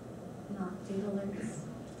 not do alerts.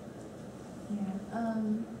 Yeah.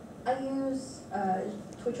 I use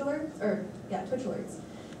Twitch alerts,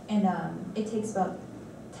 and it takes about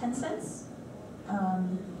 10 cents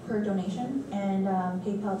per donation, and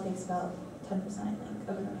PayPal takes about 10%, I think,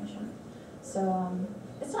 of a donation. So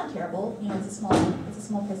it's not terrible, you know, it's a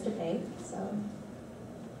small price to pay, so.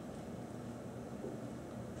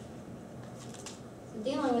 So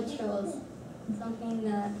dealing with trolls, something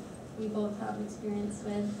that we both have experience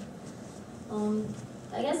with.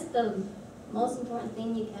 I guess the most important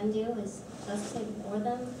thing you can do is just ignore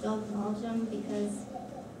them, don't acknowledge them, because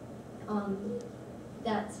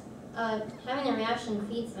having a reaction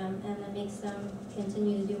feeds them and it makes them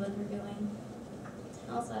continue to do what they're doing.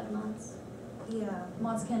 I also have mods. Yeah,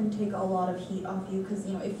 mods can take a lot of heat off you, because,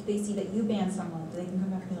 you know, if they see that you ban someone, they can come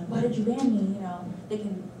back and be like, why did you ban me, you know? They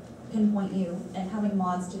can pinpoint you, and having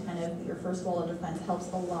mods to kind of be your first wall of defense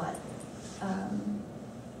helps a lot.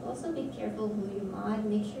 Also be careful who you mod,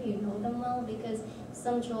 make sure you know them well, because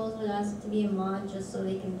some trolls would ask to be a mod just so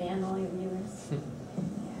they can ban all your viewers.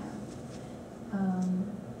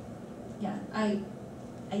 Yeah, I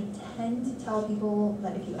tend to tell people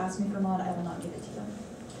that if you ask me for a mod, I will not give it to you.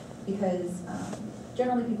 Because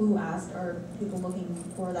generally people who ask are people looking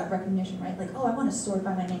for that recognition, right? Like, oh, I want a sword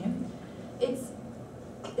by my name. It's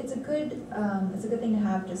a good thing to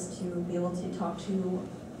have, just to be able to talk to,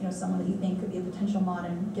 you know, someone that you think could be a potential mod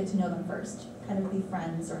and get to know them first. Kind of be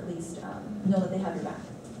friends, or at least know that they have your back.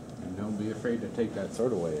 And don't be afraid to take that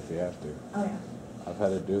sword away if you have to. Oh yeah. I've had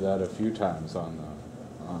to do that a few times on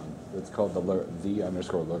it's called the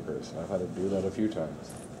 _lurkers. I've had to do that a few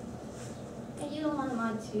times. And you don't want to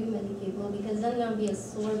mod too many people, because then there'll be a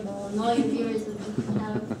sword wall and all your viewers will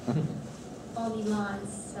have all the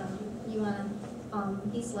mods. So you want to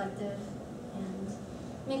be selective and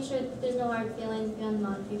make sure there's no hard feelings beyond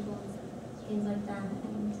mod people, things like that.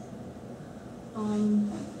 And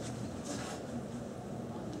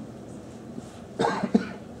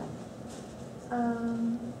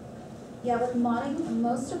yeah, with modding,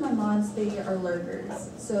 most of my mods, they are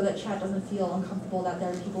lurkers, so that chat doesn't feel uncomfortable that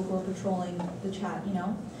there are people who are patrolling the chat, you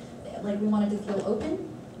know? Like, we want it to feel open,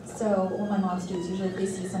 so what my mods do is usually if they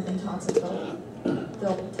see something toxic,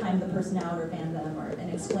 they'll time the person out or ban them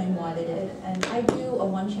and explain why they did. And I do a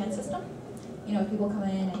one-chance system. You know, if people come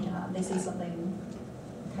in and they say something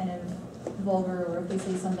kind of vulgar, or if they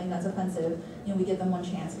say something that's offensive, you know, we give them one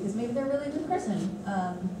chance, because maybe they're a really good person,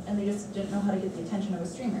 and they just didn't know how to get the attention of a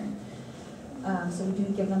streamer. So we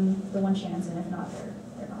do give them the one chance, and if not,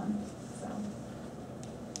 they're gone. So.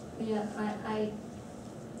 yeah, I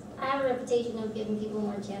have a reputation of giving people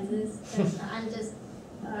more chances. I'm just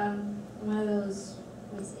one of those,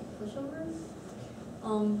 what do you say, pushovers.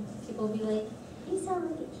 People will be like, you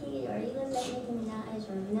sound like a kid, or you look like Nicki Minaj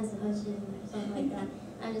or Vanessa Hudgens or something like that.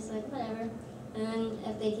 I'm just like, whatever. And then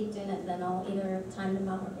if they keep doing it, then I'll either time them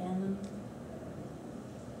out or ban them.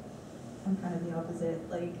 I'm kind of the opposite.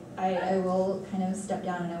 Like, I will kind of step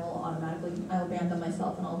down and I will ban them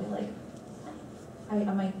myself, and I'll be like, I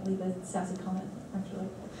might leave a sassy comment, actually.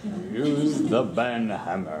 You know. Use the ban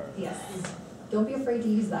hammer. Yes. Don't be afraid to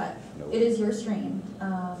use that. No. It is your stream.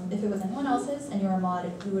 If it was anyone else's and you're a mod,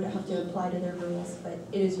 you would have to apply to their rules, but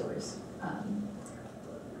it is yours.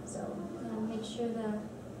 So. Make sure that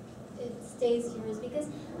it stays yours, because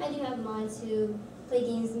I do have mods who play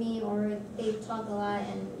games with me, or they talk a lot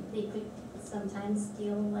and they could sometimes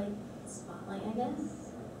steal like spotlight, I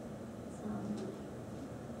guess.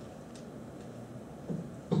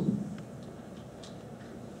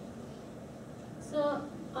 So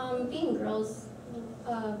being girls,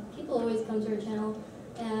 people always come to our channel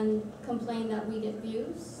and complain that we get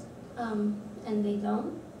views, and they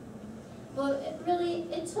don't. But it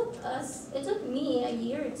took me a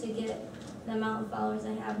year to get the amount of followers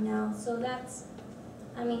I have now. So that's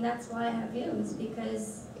why I have views,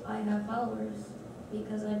 because I have followers,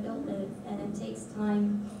 because I built it, and it takes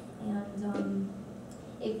time. And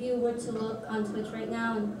if you were to look on Twitch right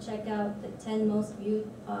now and check out the 10 most viewed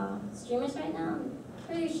streamers right now, I'm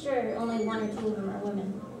pretty sure only 1 or 2 of them are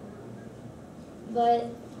women. But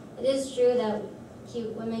it is true that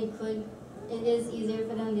cute women it is easier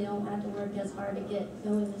for them. They don't have to work as hard to get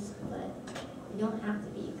noticed, but you don't have to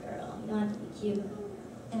be a girl. You don't have to be cute.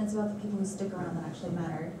 And it's about the people who stick around that actually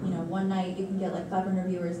matter. You know, one night you can get like 500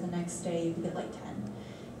 viewers, the next day you can get like 10.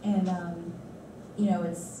 And, you know,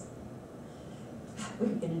 we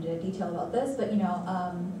can get into detail about this, but, you know,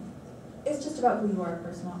 it's just about who you are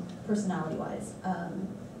personality-wise.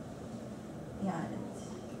 Yeah,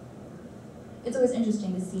 it's always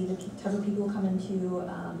interesting to see the type of people who come into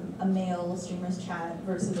a male streamer's chat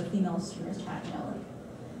versus a female streamer's chat. You know,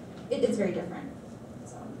 like it's very different.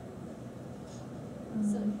 So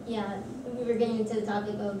yeah, we were getting into the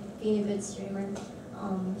topic of being a good streamer.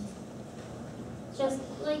 Just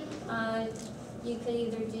like you could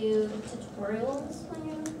either do tutorials when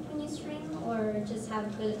you stream, or just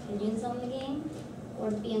have good opinions on the game,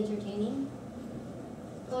 or be entertaining.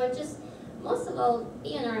 or just, most of all,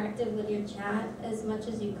 be interactive with your chat as much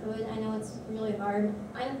as you could. I know it's really hard.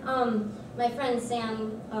 My friend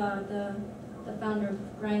Sam, the founder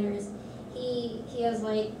of Grinders, he has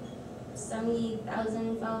like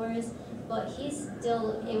 70,000 followers, but he's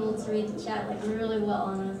still able to read the chat like really well.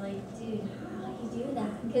 And I was like, dude, how do you do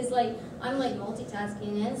that? Because like I'm like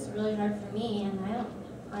multitasking, and it's really hard for me, and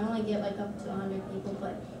I only get like up to 100 people,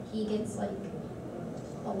 but he gets like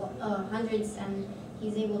hundreds, and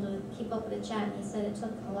he's able to keep up with the chat. And he said it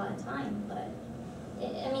took a lot of time, but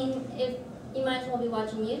I mean, if you might as well be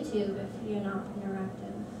watching YouTube if you're not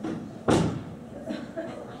interactive. I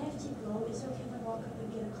have to go. Is it okay if I walk up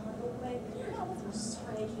and get a card real quick? I'm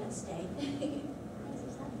sorry, I can't stay.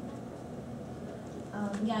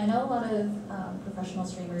 Yeah, I know a lot of professional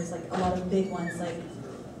streamers, like a lot of big ones, like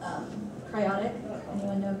Cryotic.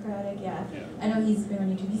 Anyone know Cryotic? Yeah. I know he's been on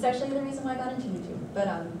YouTube. He's actually the reason why I got into YouTube. But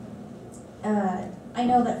I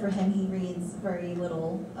know that for him, he reads very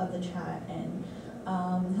little of the chat, and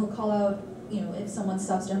he'll call out, you know, if someone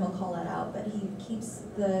subs to him, he'll call that out. But he keeps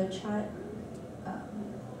the chat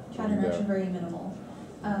interaction very minimal.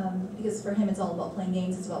 Because for him, it's all about playing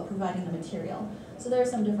games. It's about providing the material. So there are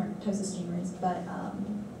some different types of streamers, but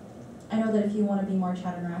I know that if you want to be more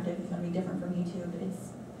chat interactive, if you want to be different from YouTube,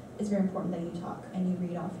 it's very important that you talk and you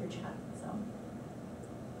read off your chat. So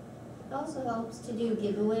It also helps to do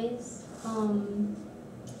giveaways,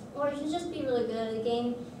 or you should just be really good at the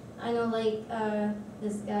game. I know, like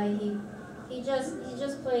this guy, he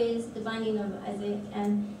just plays The Binding of Isaac,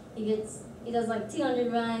 and he does like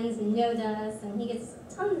 200 runs and no deaths, and he gets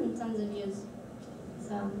tons and tons of views.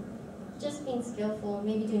 So just being skillful,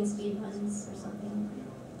 maybe doing speed runs or something.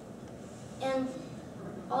 And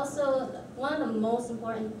also, one of the most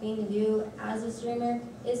important things to do as a streamer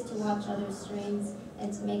is to watch other streams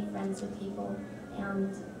and to make friends with people.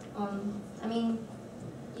 And I mean,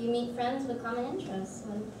 you meet friends with common interests,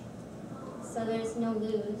 like, so there's no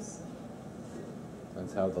lose.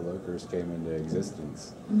 That's how the lurkers came into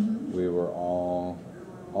existence. mm-hmm. We were all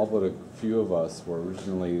but a few of us were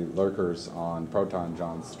originally lurkers on Proton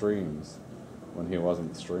John's streams when he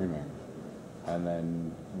wasn't streaming. And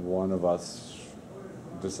then one of us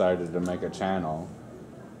decided to make a channel,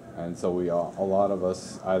 and so a lot of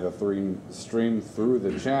us either stream through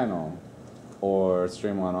the channel or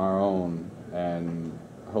stream on our own and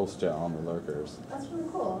host it on the lurkers. That's really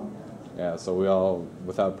cool. Yeah, so we all,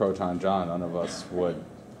 without Proton John, none of us would,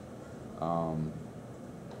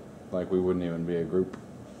 we wouldn't even be a group.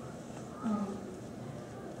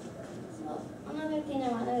 So another thing I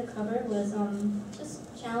wanted to cover was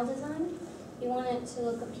just channel design. You want it to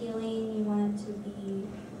look appealing, you want it to be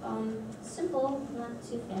simple, not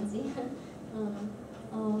too fancy.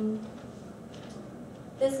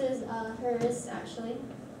 This is hers, actually,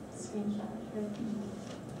 screenshot of her.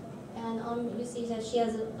 And you see that she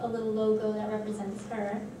has a little logo that represents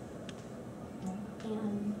her.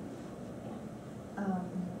 And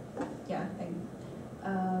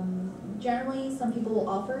generally, some people will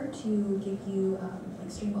offer to give you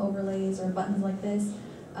like stream overlays or buttons like this.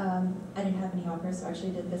 I didn't have any offers, so I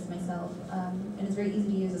actually did this myself. And it's very easy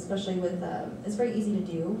to use, especially with, it's very easy to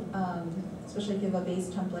do, especially if you have a base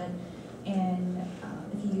template. And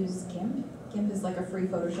if you use GIMP, GIMP is like a free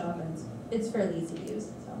Photoshop, and it's fairly easy to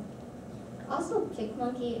use. So. Also,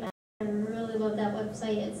 PicMonkey, I really love that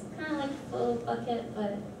website. It's kind of like Photo Bucket,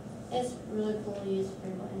 but it's really cool to use for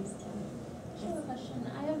buttons too. I have a question.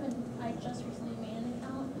 I just recently made an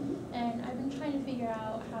account, and I've been trying to figure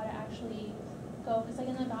out how to actually go, because like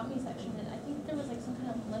in the About Me section, I think there was like some kind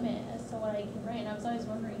of limit as to what I can write, and I was always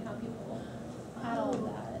wondering how people handle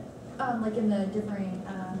that. Like in the different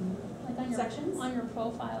like on your sections? On your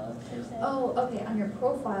profile, per se. Oh, okay. On your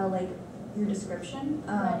profile, like your description,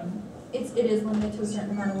 Right. it is limited to a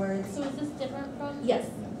certain amount of words. So is this different from? Yes.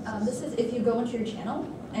 This is if you go into your channel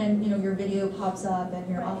and your video pops up and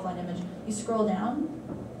your Right. offline image, you scroll down,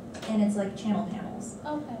 and it's like channel panels.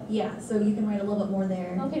 Okay. Yeah, so you can write a little bit more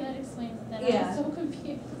there. Okay, that explains it then. Yeah. I was so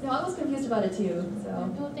confused. No, I was confused about it too. So.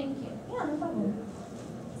 No, thank you. Yeah, no problem.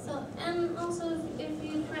 So, and also, if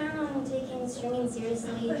you plan on taking streaming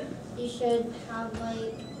seriously, you should have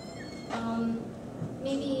like,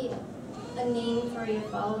 maybe a name for your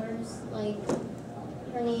followers. Like,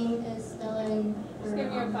 her name is Stella, and Just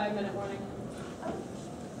give me a 5-minute warning.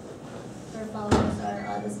 her followers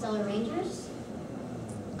are the Stellar Rangers.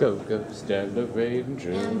 Go, Stella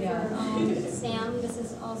Rangers. And Yeah. for Sam, this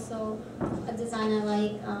is also a design I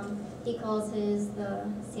like. He calls his the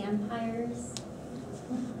Sampires.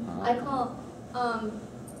 I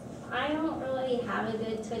don't really have a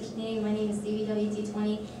good Twitch name. My name is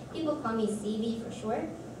CBW220. People call me CB for short.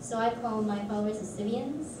 So I call my followers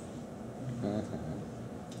Sibians.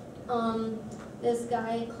 This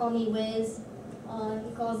guy called me Wiz.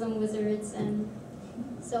 He calls them wizards, and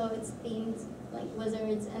so it's themed like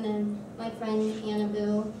wizards. And then my friend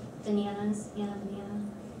Annabelle Bananas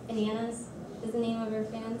is the name of her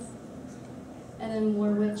fans. And then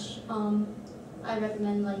Warwitch, I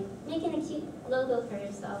recommend like making a cute logo for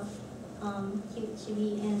yourself, cute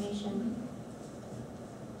chibi animation.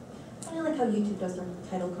 I like how YouTube does their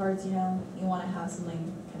title cards, you know, you want to have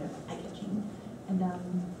something kind of eye-catching, and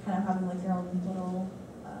kind of having like your own little,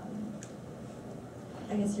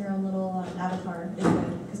 I guess your own little avatar is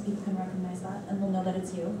good, because people can recognize that, and they'll know that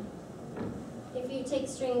it's you. If you take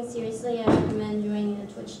streaming seriously, I recommend joining a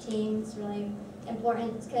Twitch team. It's really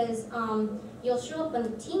important because you'll show up on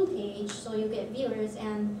the team page, so you'll get viewers,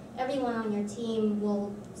 and everyone on your team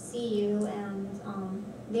will see you and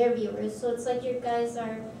their viewers. So it's like you guys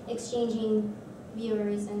are exchanging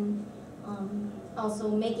viewers, and also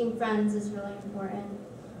making friends is really important.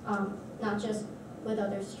 Not just with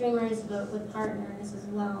other streamers, but with partners as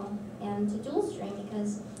well, and to dual stream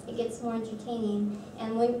because it gets more entertaining.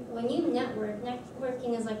 And when you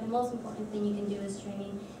networking is like the most important thing you can do is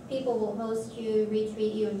streaming. People will host you,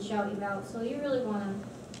 retweet you, and shout you out. So you really want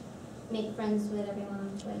to make friends with everyone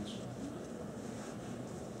on Twitch.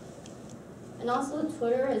 And also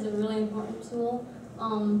Twitter is a really important tool.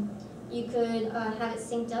 You could have it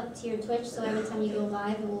synced up to your Twitch, so every time you go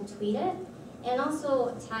live, it will tweet it. And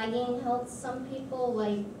also tagging helps some people,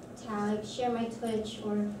 like tag, share my Twitch,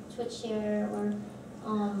 or Twitch share, or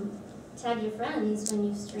tag your friends when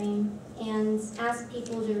you stream, and ask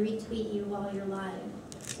people to retweet you while you're live.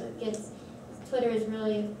 So Twitter is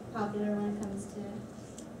really popular when it comes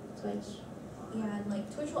to Twitch. Yeah, and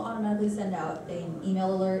like Twitch will automatically send out an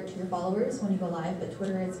email alert to your followers when you go live, but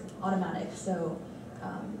Twitter is automatic, so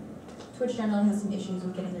Twitch generally has some issues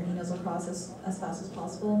with getting their emails across as fast as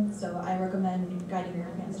possible, so I recommend guiding your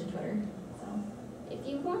fans to Twitter. So, if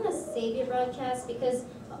you want to save your broadcast, because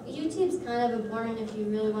YouTube's kind of important if you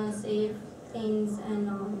really want to save things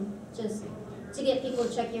and just to get people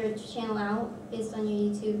to check your channel out based on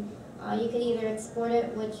your YouTube, you could either export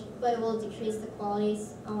it, but it will decrease the quality,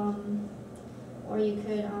 or you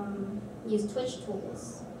could use Twitch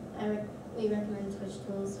tools. We recommend Twitch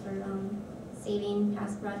tools for saving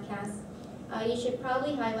past broadcasts. You should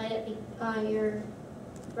probably highlight it, your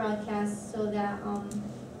broadcast, so that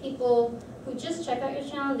people who just check out your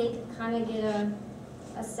channel, they can kind of get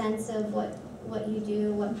a sense of what you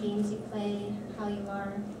do, what games you play, how you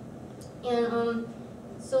are. And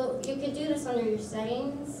so you could do this under your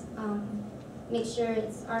settings. Make sure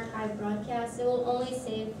it's archived broadcast. It will only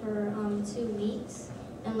save for 2 weeks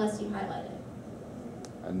unless you highlight it.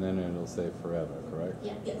 And then it'll save forever, correct?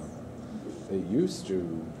 Yeah. Yes. It used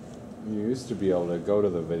to, you used to be able to go to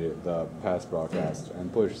the past broadcast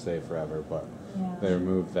and push save forever, but yeah. they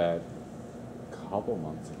removed that a couple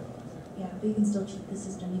months ago, I think. Yeah, but you can still cheat the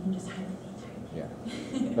system. You can just highlight the entire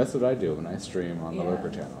thing. Yeah, that's what I do when I stream on the Yeah. Lurker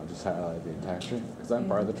channel. I just highlight the entire stream because I'm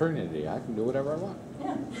part of the Trinity. I can do whatever I want.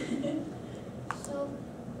 Yeah. So,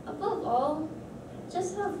 above all,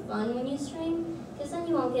 just have fun when you stream, because then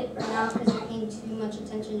you won't get burnt out because you're paying too much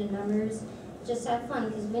attention to numbers. Just have fun,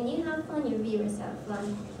 because when you have fun, your viewers have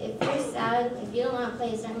fun. If you're sad, if you don't want to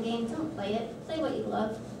play a certain game, don't play it. Play what you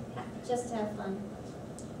love. Just have fun.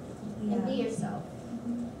 Yeah. And be yourself.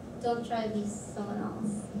 Don't try to be someone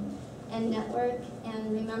else. And network,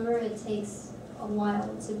 and remember it takes a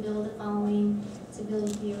while to build a following, to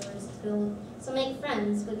build viewers, so make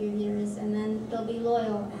friends with your viewers, and then they'll be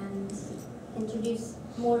loyal and introduce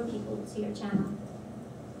more people to your channel.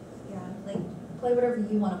 Yeah, like play whatever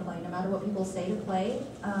you want to play, no matter what people say to play.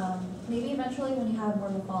 Maybe eventually when you have more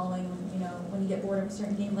of a following, you know, when you get bored of a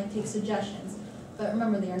certain game, like take suggestions. But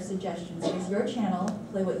remember, they are suggestions. It's your channel,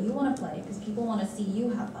 play what you want to play, because people want to see you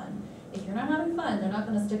have fun. If you're not having fun, they're not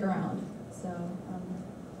going to stick around. So,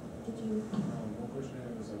 did you? One question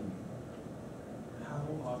I have is, how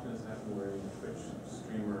often does it happen where a Twitch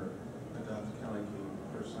streamer adopts kind of like a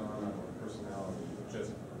persona or personality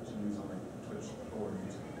just to use on like Twitch or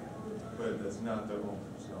YouTube, but that's not their own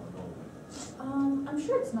personality only? I'm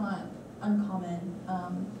sure it's not uncommon.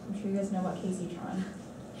 I'm sure you guys know about Caseytron,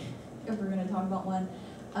 if we're going to talk about one.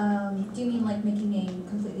 Do you mean like making a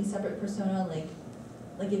completely separate persona, like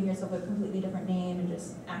giving yourself a completely different name and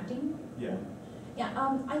just acting? Yeah. Yeah,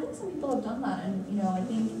 I think some people have done that, and you know, I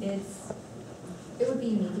think it would be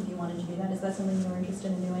unique if you wanted to do that. Is that something you were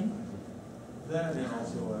interested in doing? That, and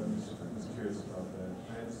also I was curious about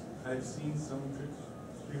that. I've seen some Twitch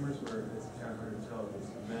streamers where it's kind of hard to tell if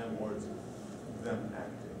it's them or it's them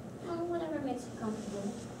acting. Well, whatever makes you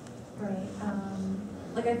comfortable. Right.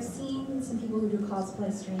 like I've seen some people who do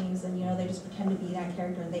cosplay streams and, you know, they just pretend to be that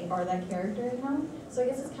character and they are that character, you know? So I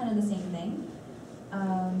guess it's kind of the same thing.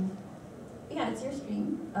 Yeah, it's your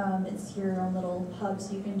stream. It's your own little hub,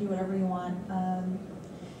 so you can do whatever you want.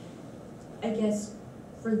 I guess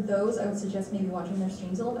for those, I would suggest maybe watching their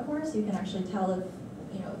streams a little bit more so you can actually tell if,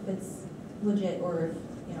 you know, if it's legit or if,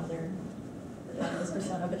 you know, they're playing this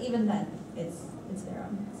persona. But even then, it's their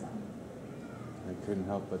own, so. I couldn't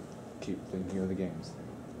help but keep thinking of the games.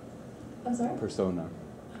 I'm sorry? Persona.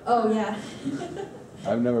 Oh, yeah.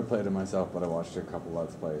 I've never played it myself, but I watched a couple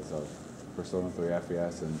Let's Plays of Persona 3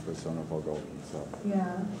 FES and Persona 4 Golden, so.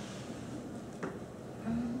 Yeah.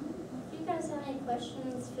 If you guys have any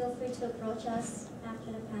questions, feel free to approach us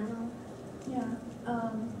after the panel. Yeah.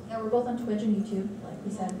 Yeah, we're both on Twitch and YouTube, like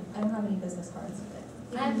we said. I don't have any business cards.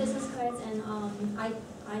 But I have business cards and I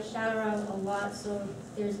shout her out a lot, so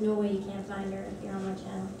there's no way you can't find her if you're on my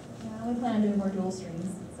channel. yeah, we plan on doing more dual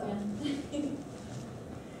streams, so. Yeah.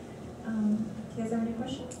 Do you guys have any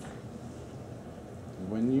questions?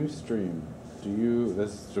 When you stream, do you,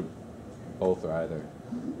 this is to both or either,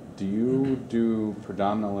 do you do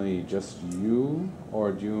predominantly just you,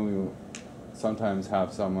 or do you sometimes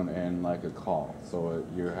have someone in like a call, so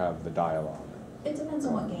you have the dialogue? It depends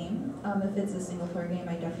on what game. If it's a single player game,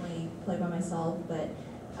 I definitely play by myself, but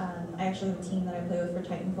I actually have a team that I play with for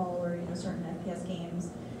Titanfall or, you know, certain FPS games.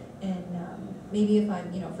 And maybe if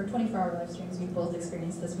I'm, you know, for 24-hour live streams, we've both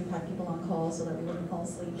experienced this. We've had people on call so that we wouldn't fall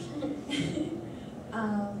asleep.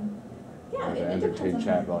 Yeah, Or to it depends entertain on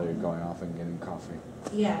chat the- while you're going off and getting coffee.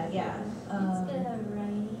 Yeah, yeah. It's good to have a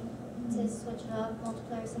variety, to switch it up,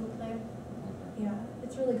 multiplayer, single player. Yeah,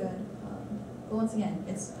 it's really good. But once again,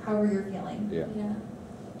 it's however you're feeling. Yeah. Yeah.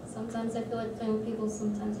 Sometimes I feel like playing with people,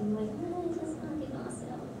 sometimes I'm like, I just want to be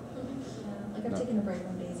myself. Yeah, like I've No. taken a break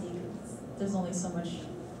from Daisy because there's only so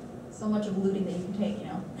much of looting that you can take, you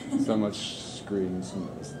know? So much screens,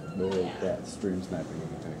 that stream snapping you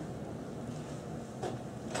can take.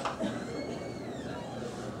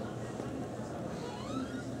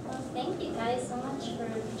 Well, thank you guys so much for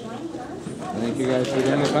joining us. Thank you guys for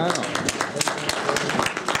doing the panel.